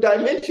go to a new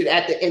dimension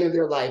at the end of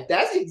their life.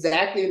 That's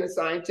exactly in a So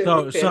scientific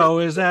fantasy. so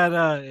is that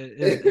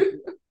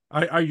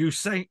are you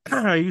saying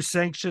are you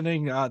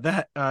sanctioning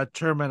that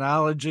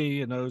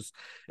terminology and those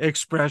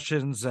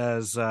expressions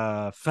as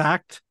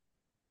fact?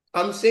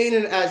 I'm saying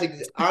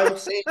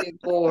it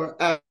more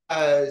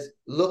as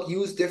look,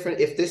 use different.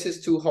 If this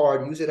is too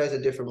hard, use it as a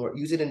different word.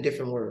 Use it in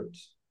different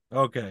words.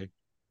 Okay.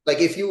 Like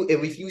if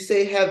you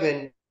say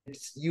heaven,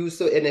 use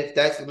so, and if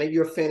that's maybe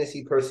you're a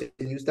fantasy person,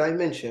 use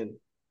dimension.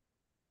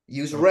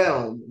 Use Okay.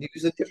 realm,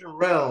 use a different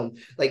realm,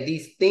 like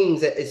these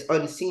things that is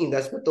unseen.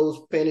 That's what those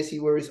fantasy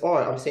words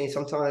are. I'm saying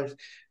sometimes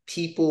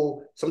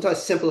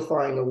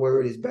simplifying a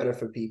word is better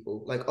for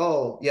people. Like,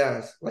 oh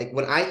yes, like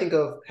when I think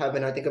of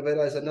heaven, I think of it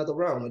as another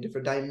realm, a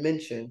different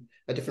dimension,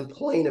 a different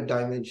plane of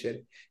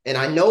dimension. And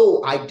I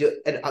know I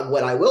do, and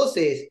what I will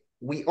say is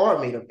we are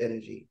made of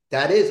energy.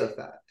 That is a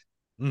fact.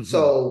 Hmm.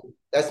 So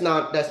that's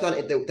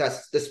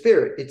the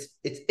spirit.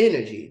 It's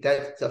energy.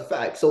 That's a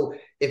fact. So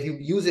if you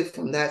use it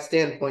from that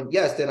standpoint,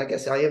 yes, then I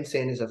guess I am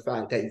saying it's a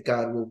fact that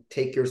God will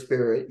take your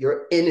spirit,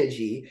 your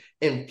energy,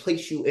 and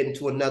place you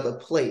into another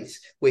place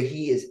where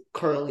He is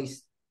currently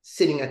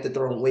sitting at the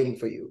throne waiting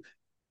for you.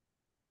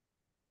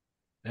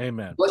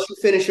 Amen. Once you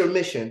finish your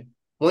mission,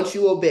 once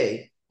you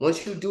obey,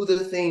 once you do the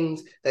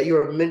things that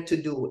you're meant to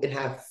do and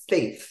have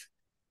faith,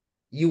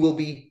 you will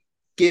be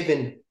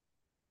given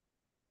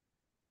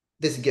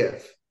this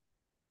gift.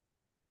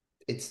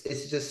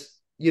 It's just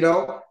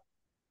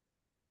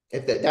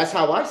if that's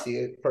how I see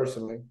it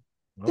personally.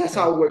 That's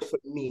Okay. how it works for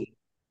me.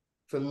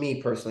 For me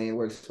personally, it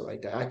works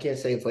like that. I can't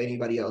say it for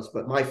anybody else,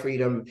 but my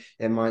freedom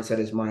and mindset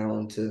is my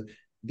own to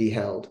be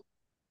held.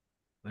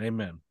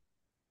 Amen.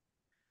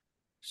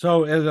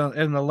 So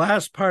in the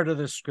last part of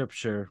the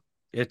scripture,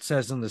 it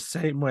says, in the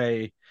same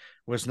way,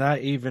 was not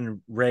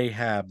even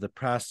Rahab the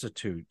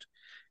prostitute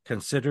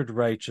considered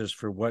righteous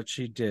for what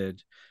she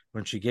did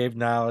when she gave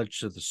knowledge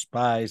to the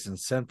spies and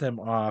sent them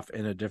off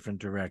in a different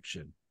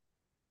direction.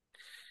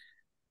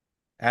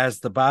 As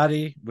the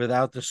body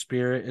without the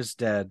spirit is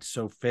dead,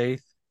 so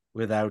faith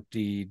without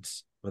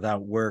deeds,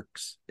 without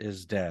works,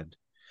 is dead.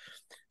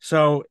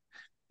 So,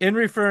 in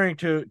referring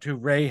to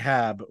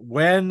Rahab,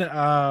 when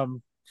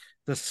the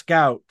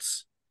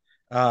scouts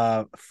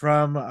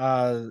from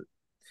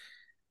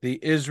the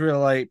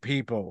Israelite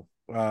people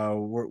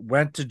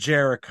went to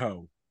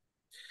Jericho,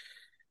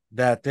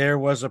 that there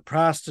was a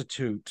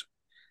prostitute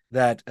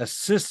that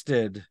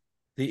assisted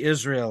the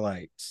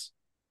Israelites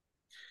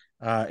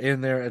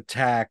in their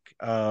attack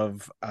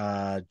of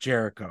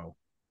Jericho.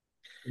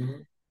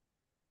 Mhm.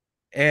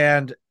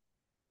 And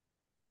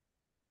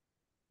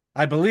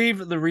I believe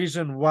the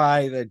reason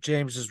why that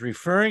James is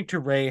referring to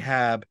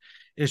Rahab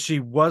is she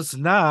was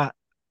not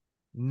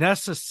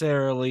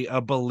necessarily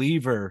a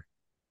believer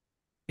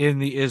in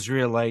the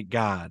Israelite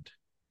God,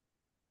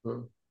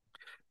 Mhm.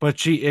 but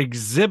she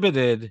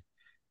exhibited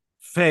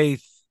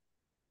faith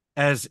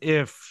as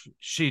if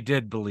she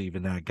did believe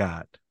in that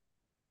God.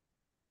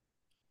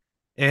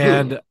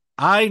 And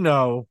I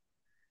know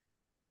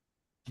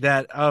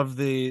that of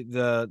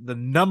the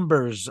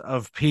numbers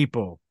of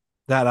people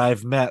that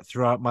I've met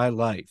throughout my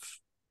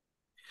life,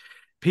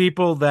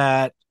 people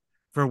that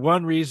for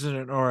one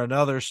reason or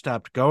another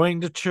stopped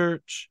going to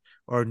church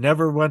or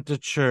never went to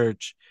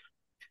church,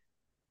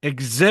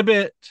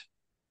 exhibit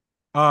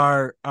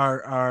are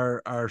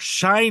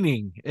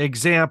shining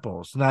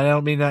examples. And I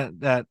don't mean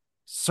that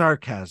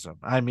sarcasm.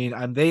 I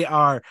mean, they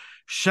are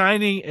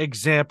shining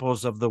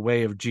examples of the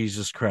way of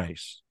Jesus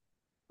Christ.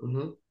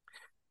 Mhm.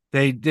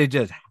 They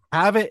just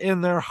have it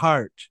in their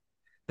heart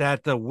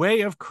that the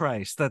way of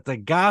Christ, that the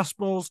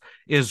Gospels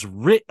is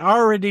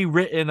already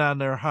written on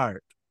their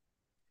heart.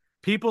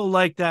 People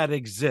like that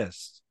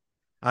exist.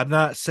 I'm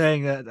not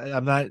saying that,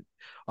 I'm not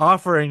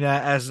offering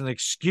that as an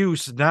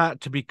excuse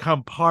not to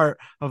become part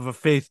of a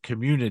faith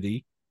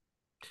community.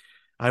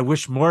 I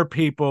wish more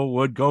people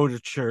would go to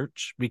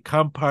church,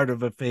 become part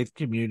of a faith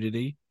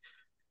community.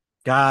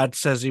 God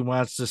says he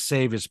wants to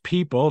save his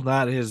people,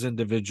 not his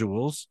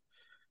individuals.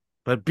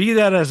 But be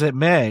that as it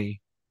may,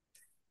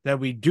 that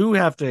we do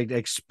have to,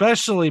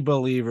 especially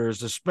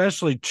believers,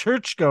 especially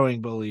church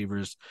going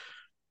believers,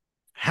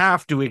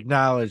 have to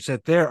acknowledge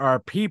that there are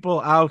people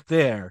out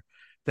there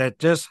that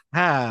just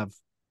have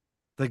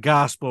the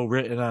gospel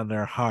written on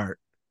their heart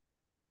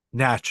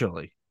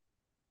naturally.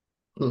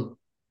 Mhm.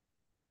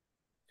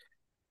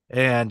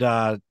 And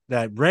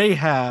that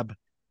Rahab,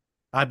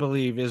 I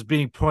believe, is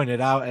being pointed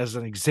out as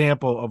an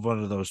example of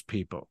one of those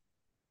people.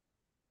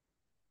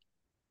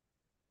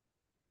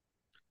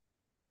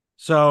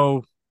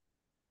 So,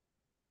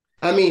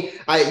 I mean,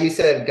 you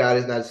said God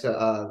is not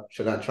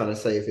trying to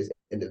save his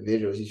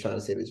individuals. He's trying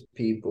to save his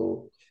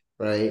people,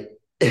 right?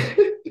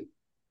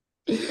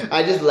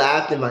 I just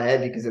laughed in my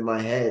head because in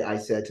my head I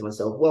said to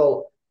myself,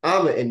 "Well,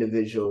 I'm an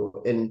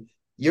individual and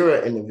you're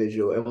an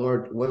individual, and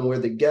when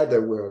we're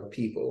together, we're a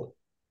people."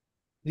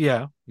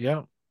 yeah,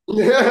 yeah.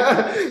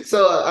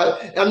 So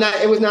I'm not.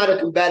 It was not a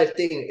combative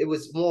thing. It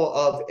was more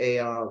of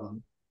a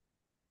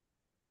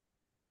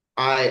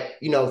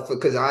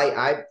because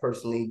I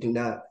personally do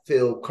not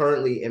feel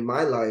currently in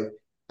my life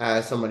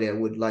as somebody that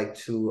would like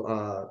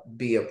to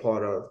be a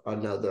part of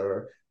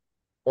another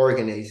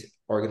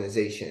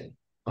organization.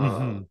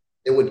 Mm-hmm.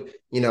 It would,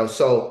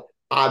 so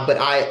but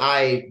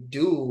I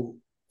do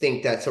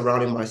think that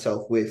surrounding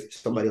myself with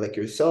somebody like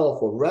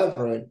yourself or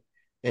Reverend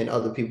and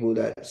other people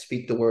that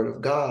speak the word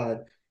of God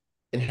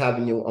and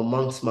having you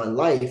amongst my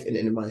life and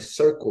in my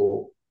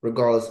circle,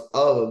 regardless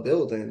of a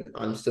building,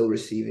 I'm still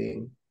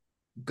receiving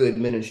good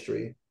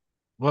ministry.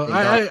 Well,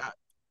 And God,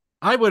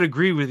 I would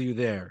agree with you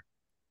there.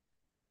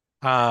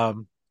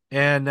 And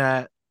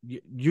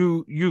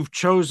you've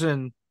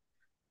chosen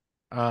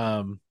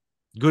um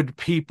good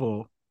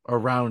people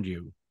around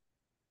you.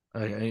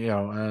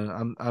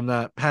 I'm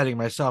not patting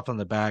myself on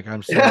the back.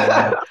 I'm saying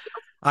that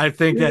I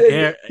think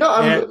that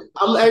no,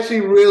 I'm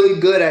actually really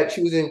good at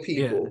choosing yeah,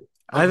 people.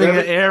 I I'm think very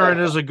that good Aaron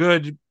at is a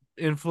good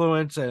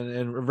influence,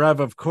 and Rev,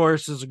 of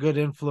course, is a good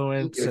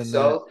influence, and that.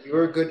 yourself.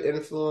 You're a good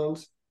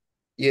influence.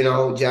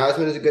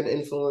 Jasmine is a good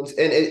influence,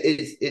 and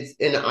it's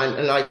and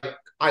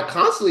I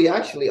constantly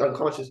actually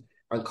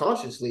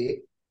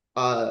unconsciously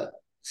uh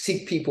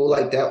seek people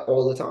like that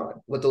all the time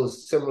with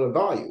those similar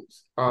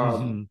values.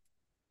 Mm-hmm.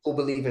 Who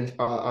believe in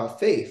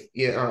faith,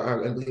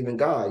 and believe in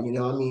God. I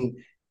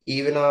mean,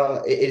 even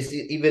it's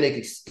even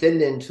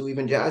extending to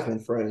even Jasmine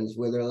friends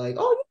where they're like,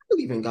 "Oh, you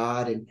believe in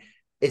God," and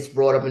it's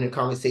brought up in a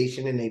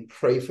conversation, and they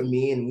pray for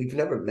me, and we've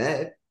never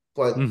met,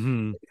 but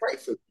Mm-hmm. they pray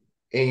for me,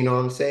 and you know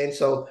what I'm saying.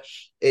 So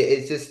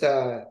it's just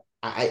I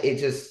it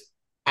just.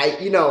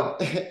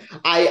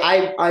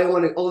 I I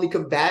want to only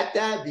combat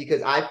that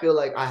because I feel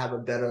like I have a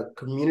better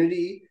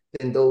community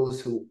than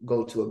those who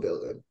go to a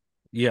building.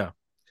 Yeah.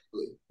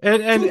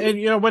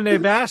 And when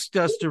they've asked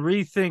us to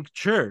rethink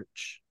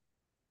church,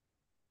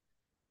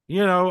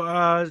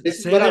 This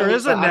is say what I there mean.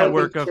 is a But I don't think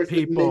network of church was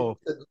meant people.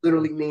 to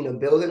literally mean a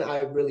building.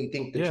 I really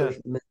think the Yeah.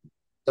 church meant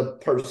the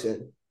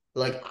person.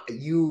 Like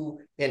you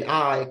and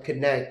I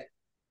connect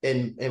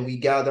and we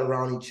gather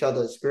around each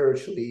other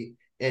spiritually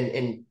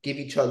and give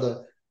each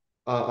other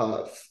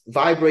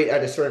vibrate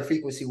at a certain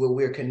frequency where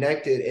we're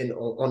connected and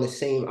on the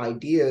same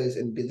ideas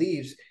and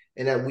beliefs.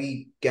 and that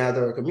we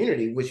gather a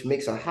community, which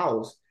makes a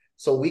house.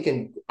 So we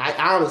can. I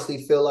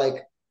honestly feel like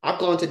I've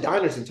gone to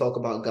diners and talk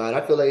about God.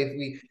 I feel like if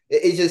we,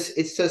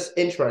 it's just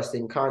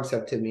interesting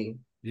concept to me.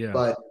 Yeah.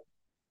 But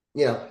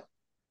you know,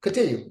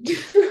 continue.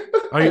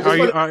 Are I you just are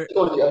you want are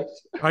to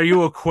are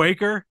you a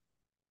Quaker?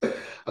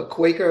 a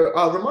Quaker.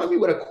 Remind me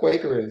what a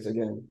Quaker is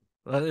again.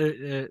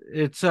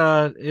 It's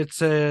I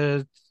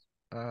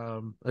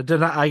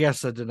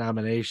guess a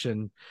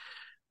denomination.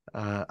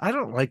 I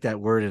don't like that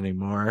word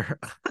anymore.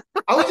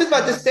 I was just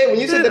about to say when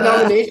you said the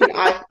nomination,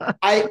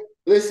 I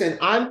listen.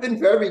 I've been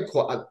very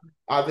quiet.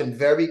 I've been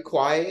very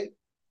quiet.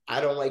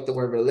 I don't like the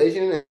word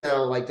religion. I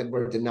don't like the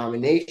word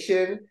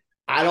denomination.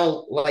 I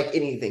don't like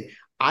anything.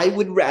 I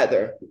would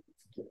rather.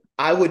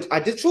 I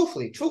did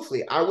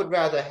truthfully. I would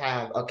rather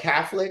have a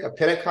Catholic, a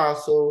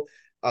Pentecostal,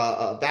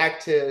 a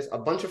Baptist, a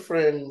bunch of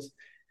friends,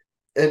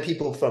 and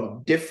people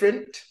from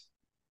different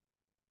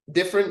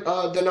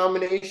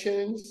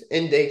denominations,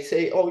 and they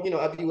say, oh,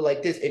 I view it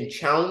like this, and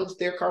challenge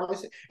their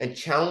conversation and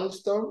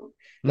challenge them,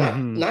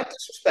 Hmm. not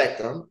disrespect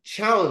them,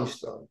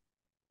 challenge them,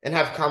 and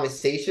have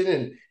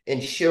conversation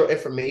and share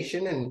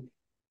information, and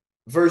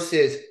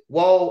versus,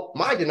 well,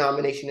 my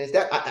denomination is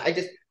that.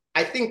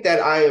 I think that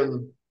I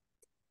am,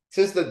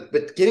 since the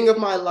beginning of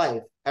my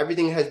life,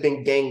 everything has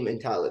been gang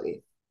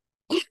mentality.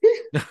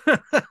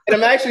 And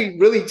I'm actually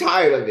really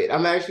tired of it.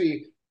 I'm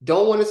actually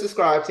don't want to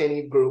subscribe to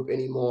any group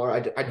anymore. I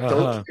don't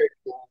Uh-huh. care.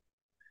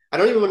 I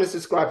don't even want to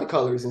subscribe to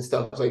colors and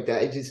stuff like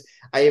that. It just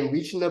I am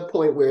reaching a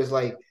point where it's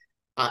like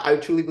I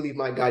truly believe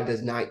my God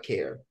does not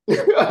care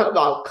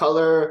about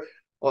color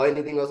or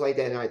anything else like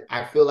that. And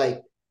I feel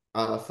like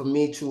for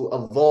me to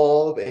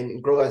evolve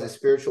and grow as a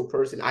spiritual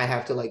person, I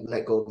have to like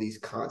let go of these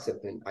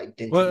concepts and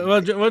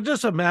identity.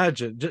 Just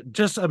imagine,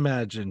 just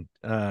imagine,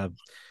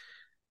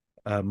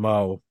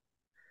 Mo.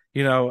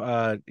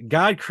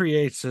 God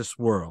creates this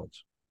world,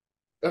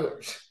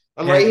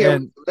 I'm right and here.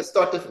 and Let's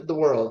start the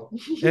world.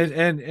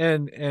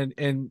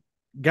 and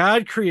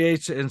God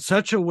creates it in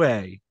such a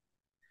way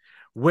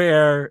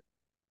where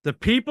the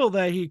people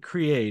that He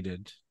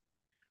created,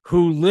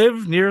 who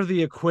live near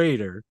the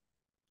equator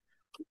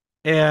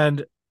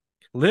and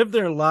live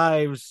their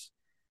lives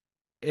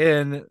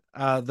in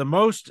the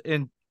most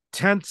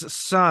intense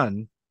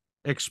sun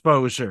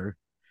exposure,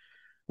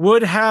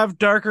 would have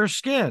darker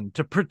skin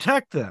to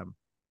protect them.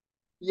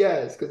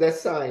 Yes, because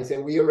that's science,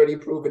 and we already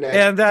proven that.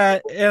 And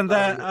that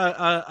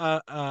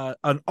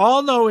an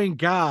all-knowing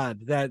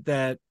God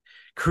that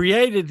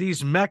created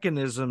these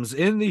mechanisms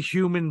in the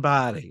human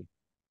body,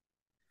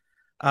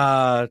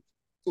 uh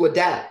To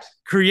adapt.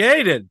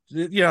 created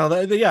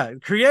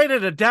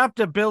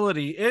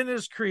adaptability in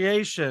his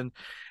creation,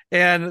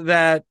 and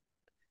that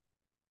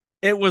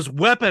it was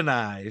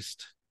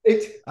weaponized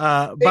It,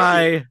 thank you.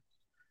 by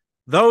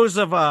those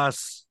of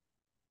us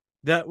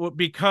that would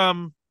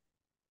become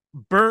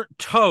burnt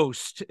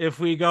toast if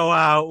we go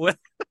out with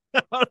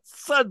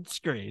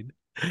sunscreen.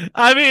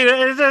 I mean,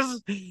 it's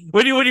just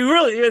when you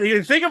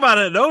really think about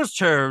it in those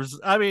terms.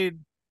 I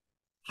mean,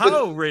 how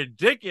But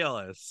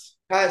ridiculous!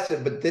 Pastor,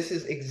 but this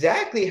is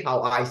exactly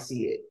how I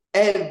see it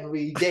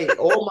every day,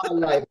 all my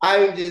life.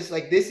 I'm just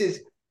like, this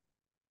is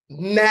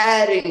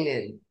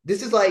maddening.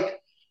 This is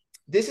like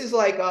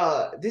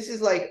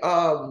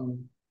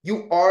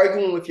you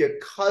arguing with your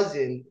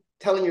cousin,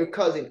 telling your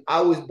cousin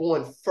I was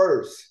born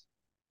first.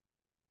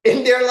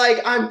 And they're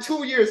like, I'm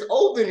 2 years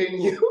older than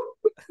you.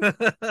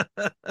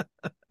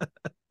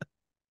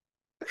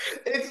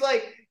 It's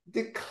like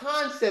the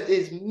concept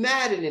is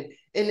maddening.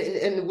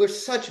 And we're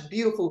such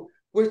beautiful,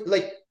 we're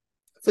like,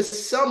 for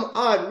some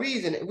odd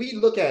reason, we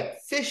look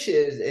at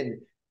fishes and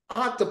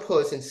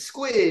octopus and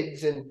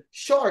squids and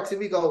sharks, and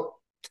we go,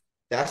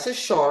 that's a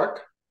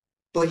shark,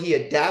 but he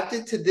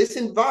adapted to this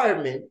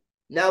environment.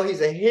 Now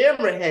he's a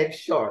hammerhead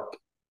shark,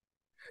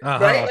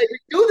 right? Uh-huh. Like we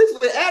do this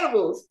with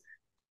animals.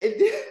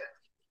 It,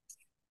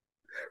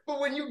 but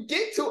when you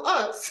get to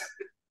us,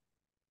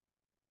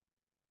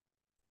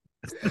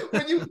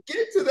 when you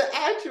get to the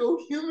actual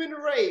human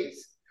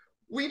race,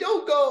 we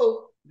don't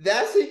go,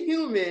 that's a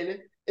human.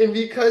 And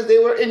because they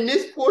were in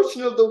this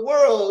portion of the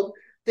world,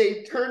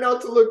 they turn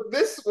out to look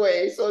this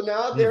way. So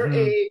now they're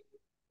Mm-hmm.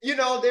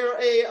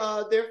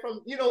 they're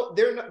from,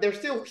 they're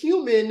still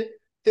human.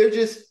 They're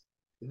just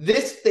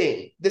this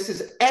thing. This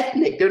is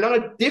ethnic. They're not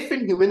a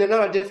different human. They're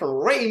not a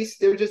different race.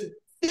 They're just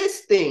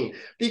this thing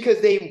because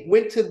they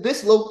went to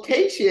this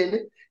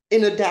location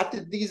and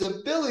adapted these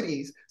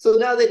abilities. So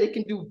now that they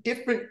can do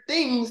different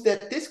things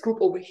that this group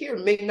over here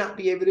may not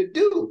be able to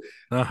do.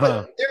 Uh-huh.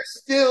 But they're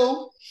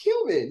still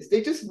humans.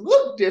 They just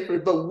look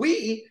different. But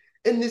we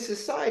in this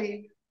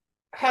society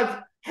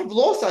have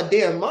lost our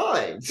damn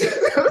minds.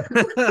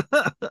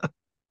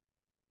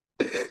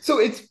 So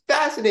it's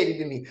fascinating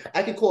to me.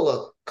 I can call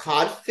a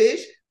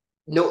codfish,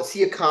 no,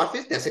 see a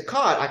codfish, that's a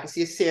cod. I can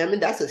see a salmon,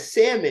 that's a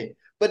salmon.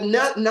 But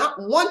not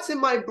once in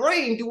my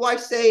brain do I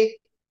say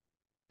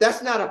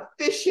that's not a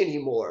fish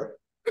anymore.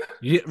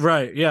 Yeah,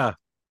 right. Yeah.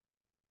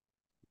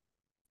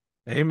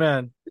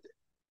 Amen.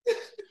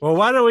 Well,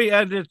 why don't we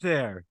end it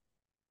there?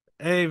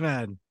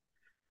 Amen.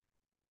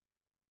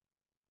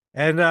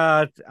 And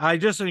I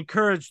just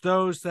encourage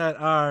those that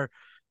are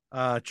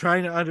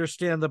trying to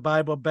understand the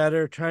Bible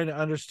better, trying to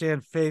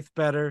understand faith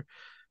better,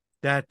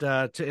 that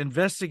to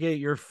investigate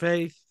your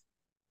faith,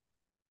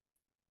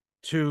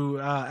 to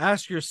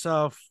ask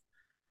yourself,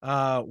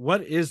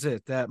 what is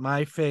it that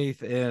my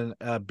faith in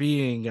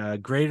being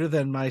greater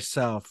than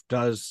myself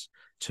does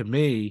to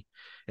me?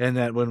 And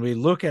that when we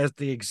look at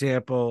the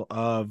example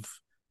of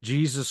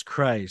Jesus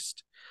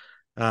Christ,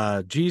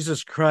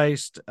 Jesus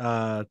Christ,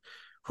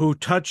 who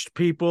touched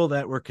people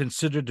that were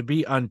considered to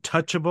be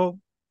untouchable,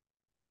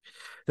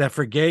 that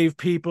forgave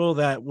people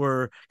that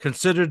were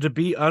considered to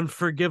be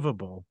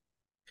unforgivable,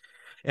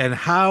 and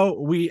how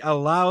we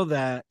allow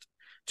that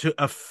to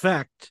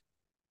affect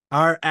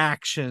our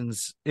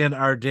actions in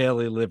our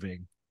daily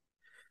living,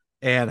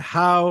 and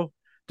how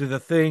do the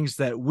things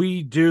that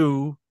we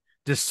do,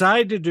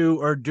 decide to do,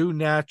 or do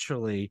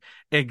naturally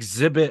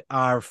exhibit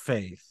our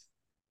faith.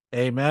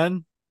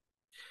 Amen.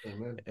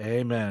 Amen.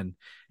 Amen.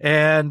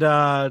 And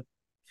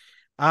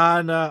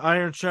on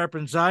Iron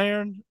Sharpens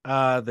Iron,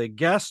 the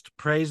guest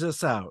prays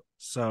us out.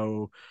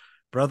 So,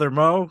 Brother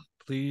Mo,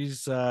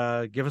 please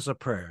give us a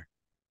prayer.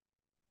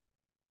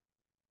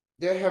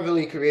 Dear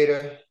Heavenly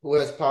Creator, who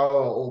has power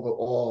over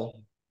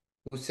all,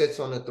 who sits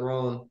on the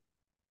throne,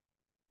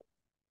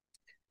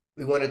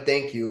 we want to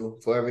thank you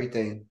for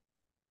everything.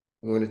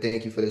 We want to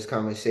thank you for this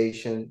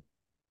conversation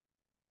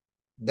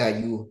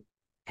that you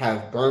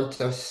have burnt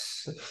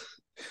us,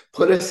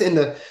 put us in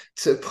the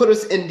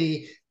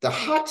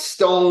hot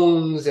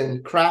stones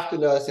and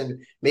crafted us and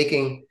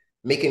making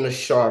us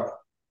sharp,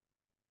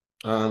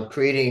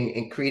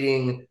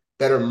 creating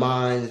better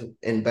minds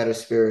and better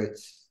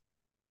spirits.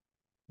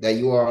 That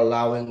you are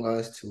allowing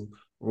us to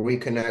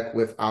reconnect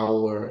with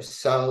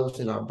ourselves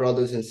and our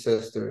brothers and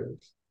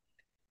sisters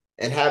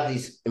and have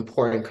these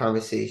important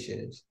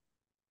conversations.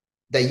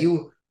 That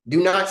you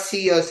do not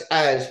see us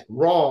as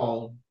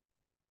wrong,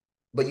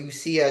 but you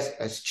see us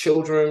as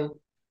children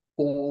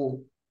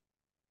who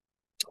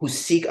who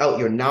seek out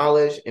your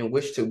knowledge and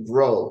wish to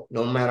grow,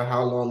 no matter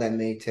how long that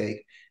may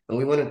take. And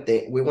we want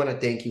to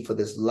thank you for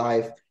this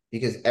life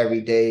because every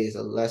day is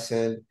a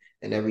lesson,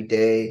 and every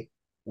day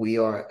we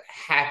are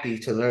happy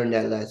to learn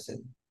that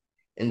lesson.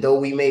 And though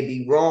we may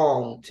be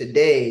wrong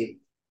today,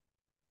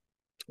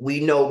 we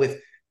know with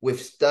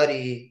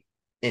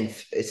and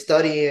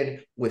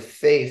studying with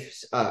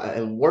faith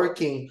and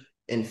working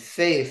in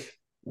faith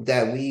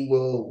that we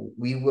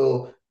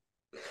will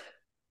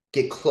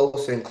get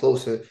closer and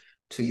closer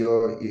to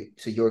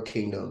your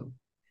kingdom.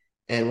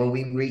 And when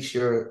we reach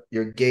your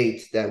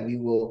gates, that we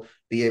will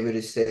be able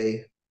to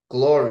say,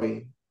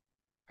 glory,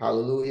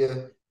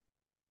 hallelujah,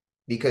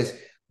 because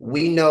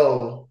we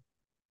know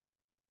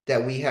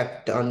that we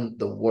have done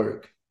the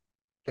work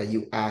that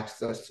you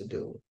asked us to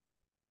do.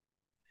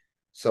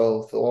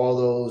 So for all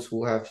those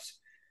who have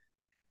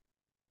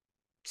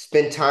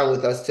spent time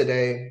with us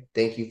today,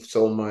 thank you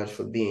so much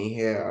for being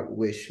here. I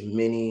wish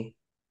many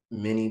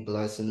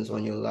blessings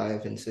on your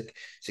life and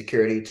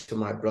security to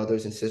my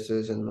brothers and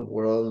sisters in the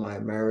world, my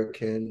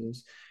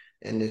Americans,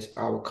 and this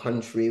our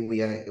country. We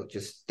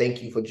just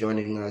thank you for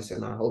joining us,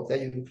 and I hope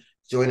that you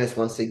join us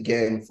once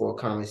again for a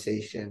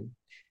conversation.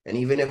 And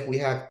even if we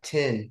have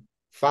 10,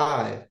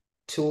 5,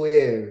 2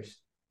 ears,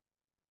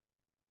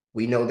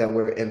 we know that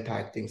we're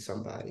impacting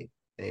somebody.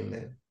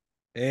 Amen.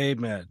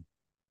 Amen.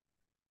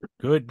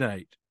 Good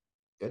night.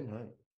 Good night.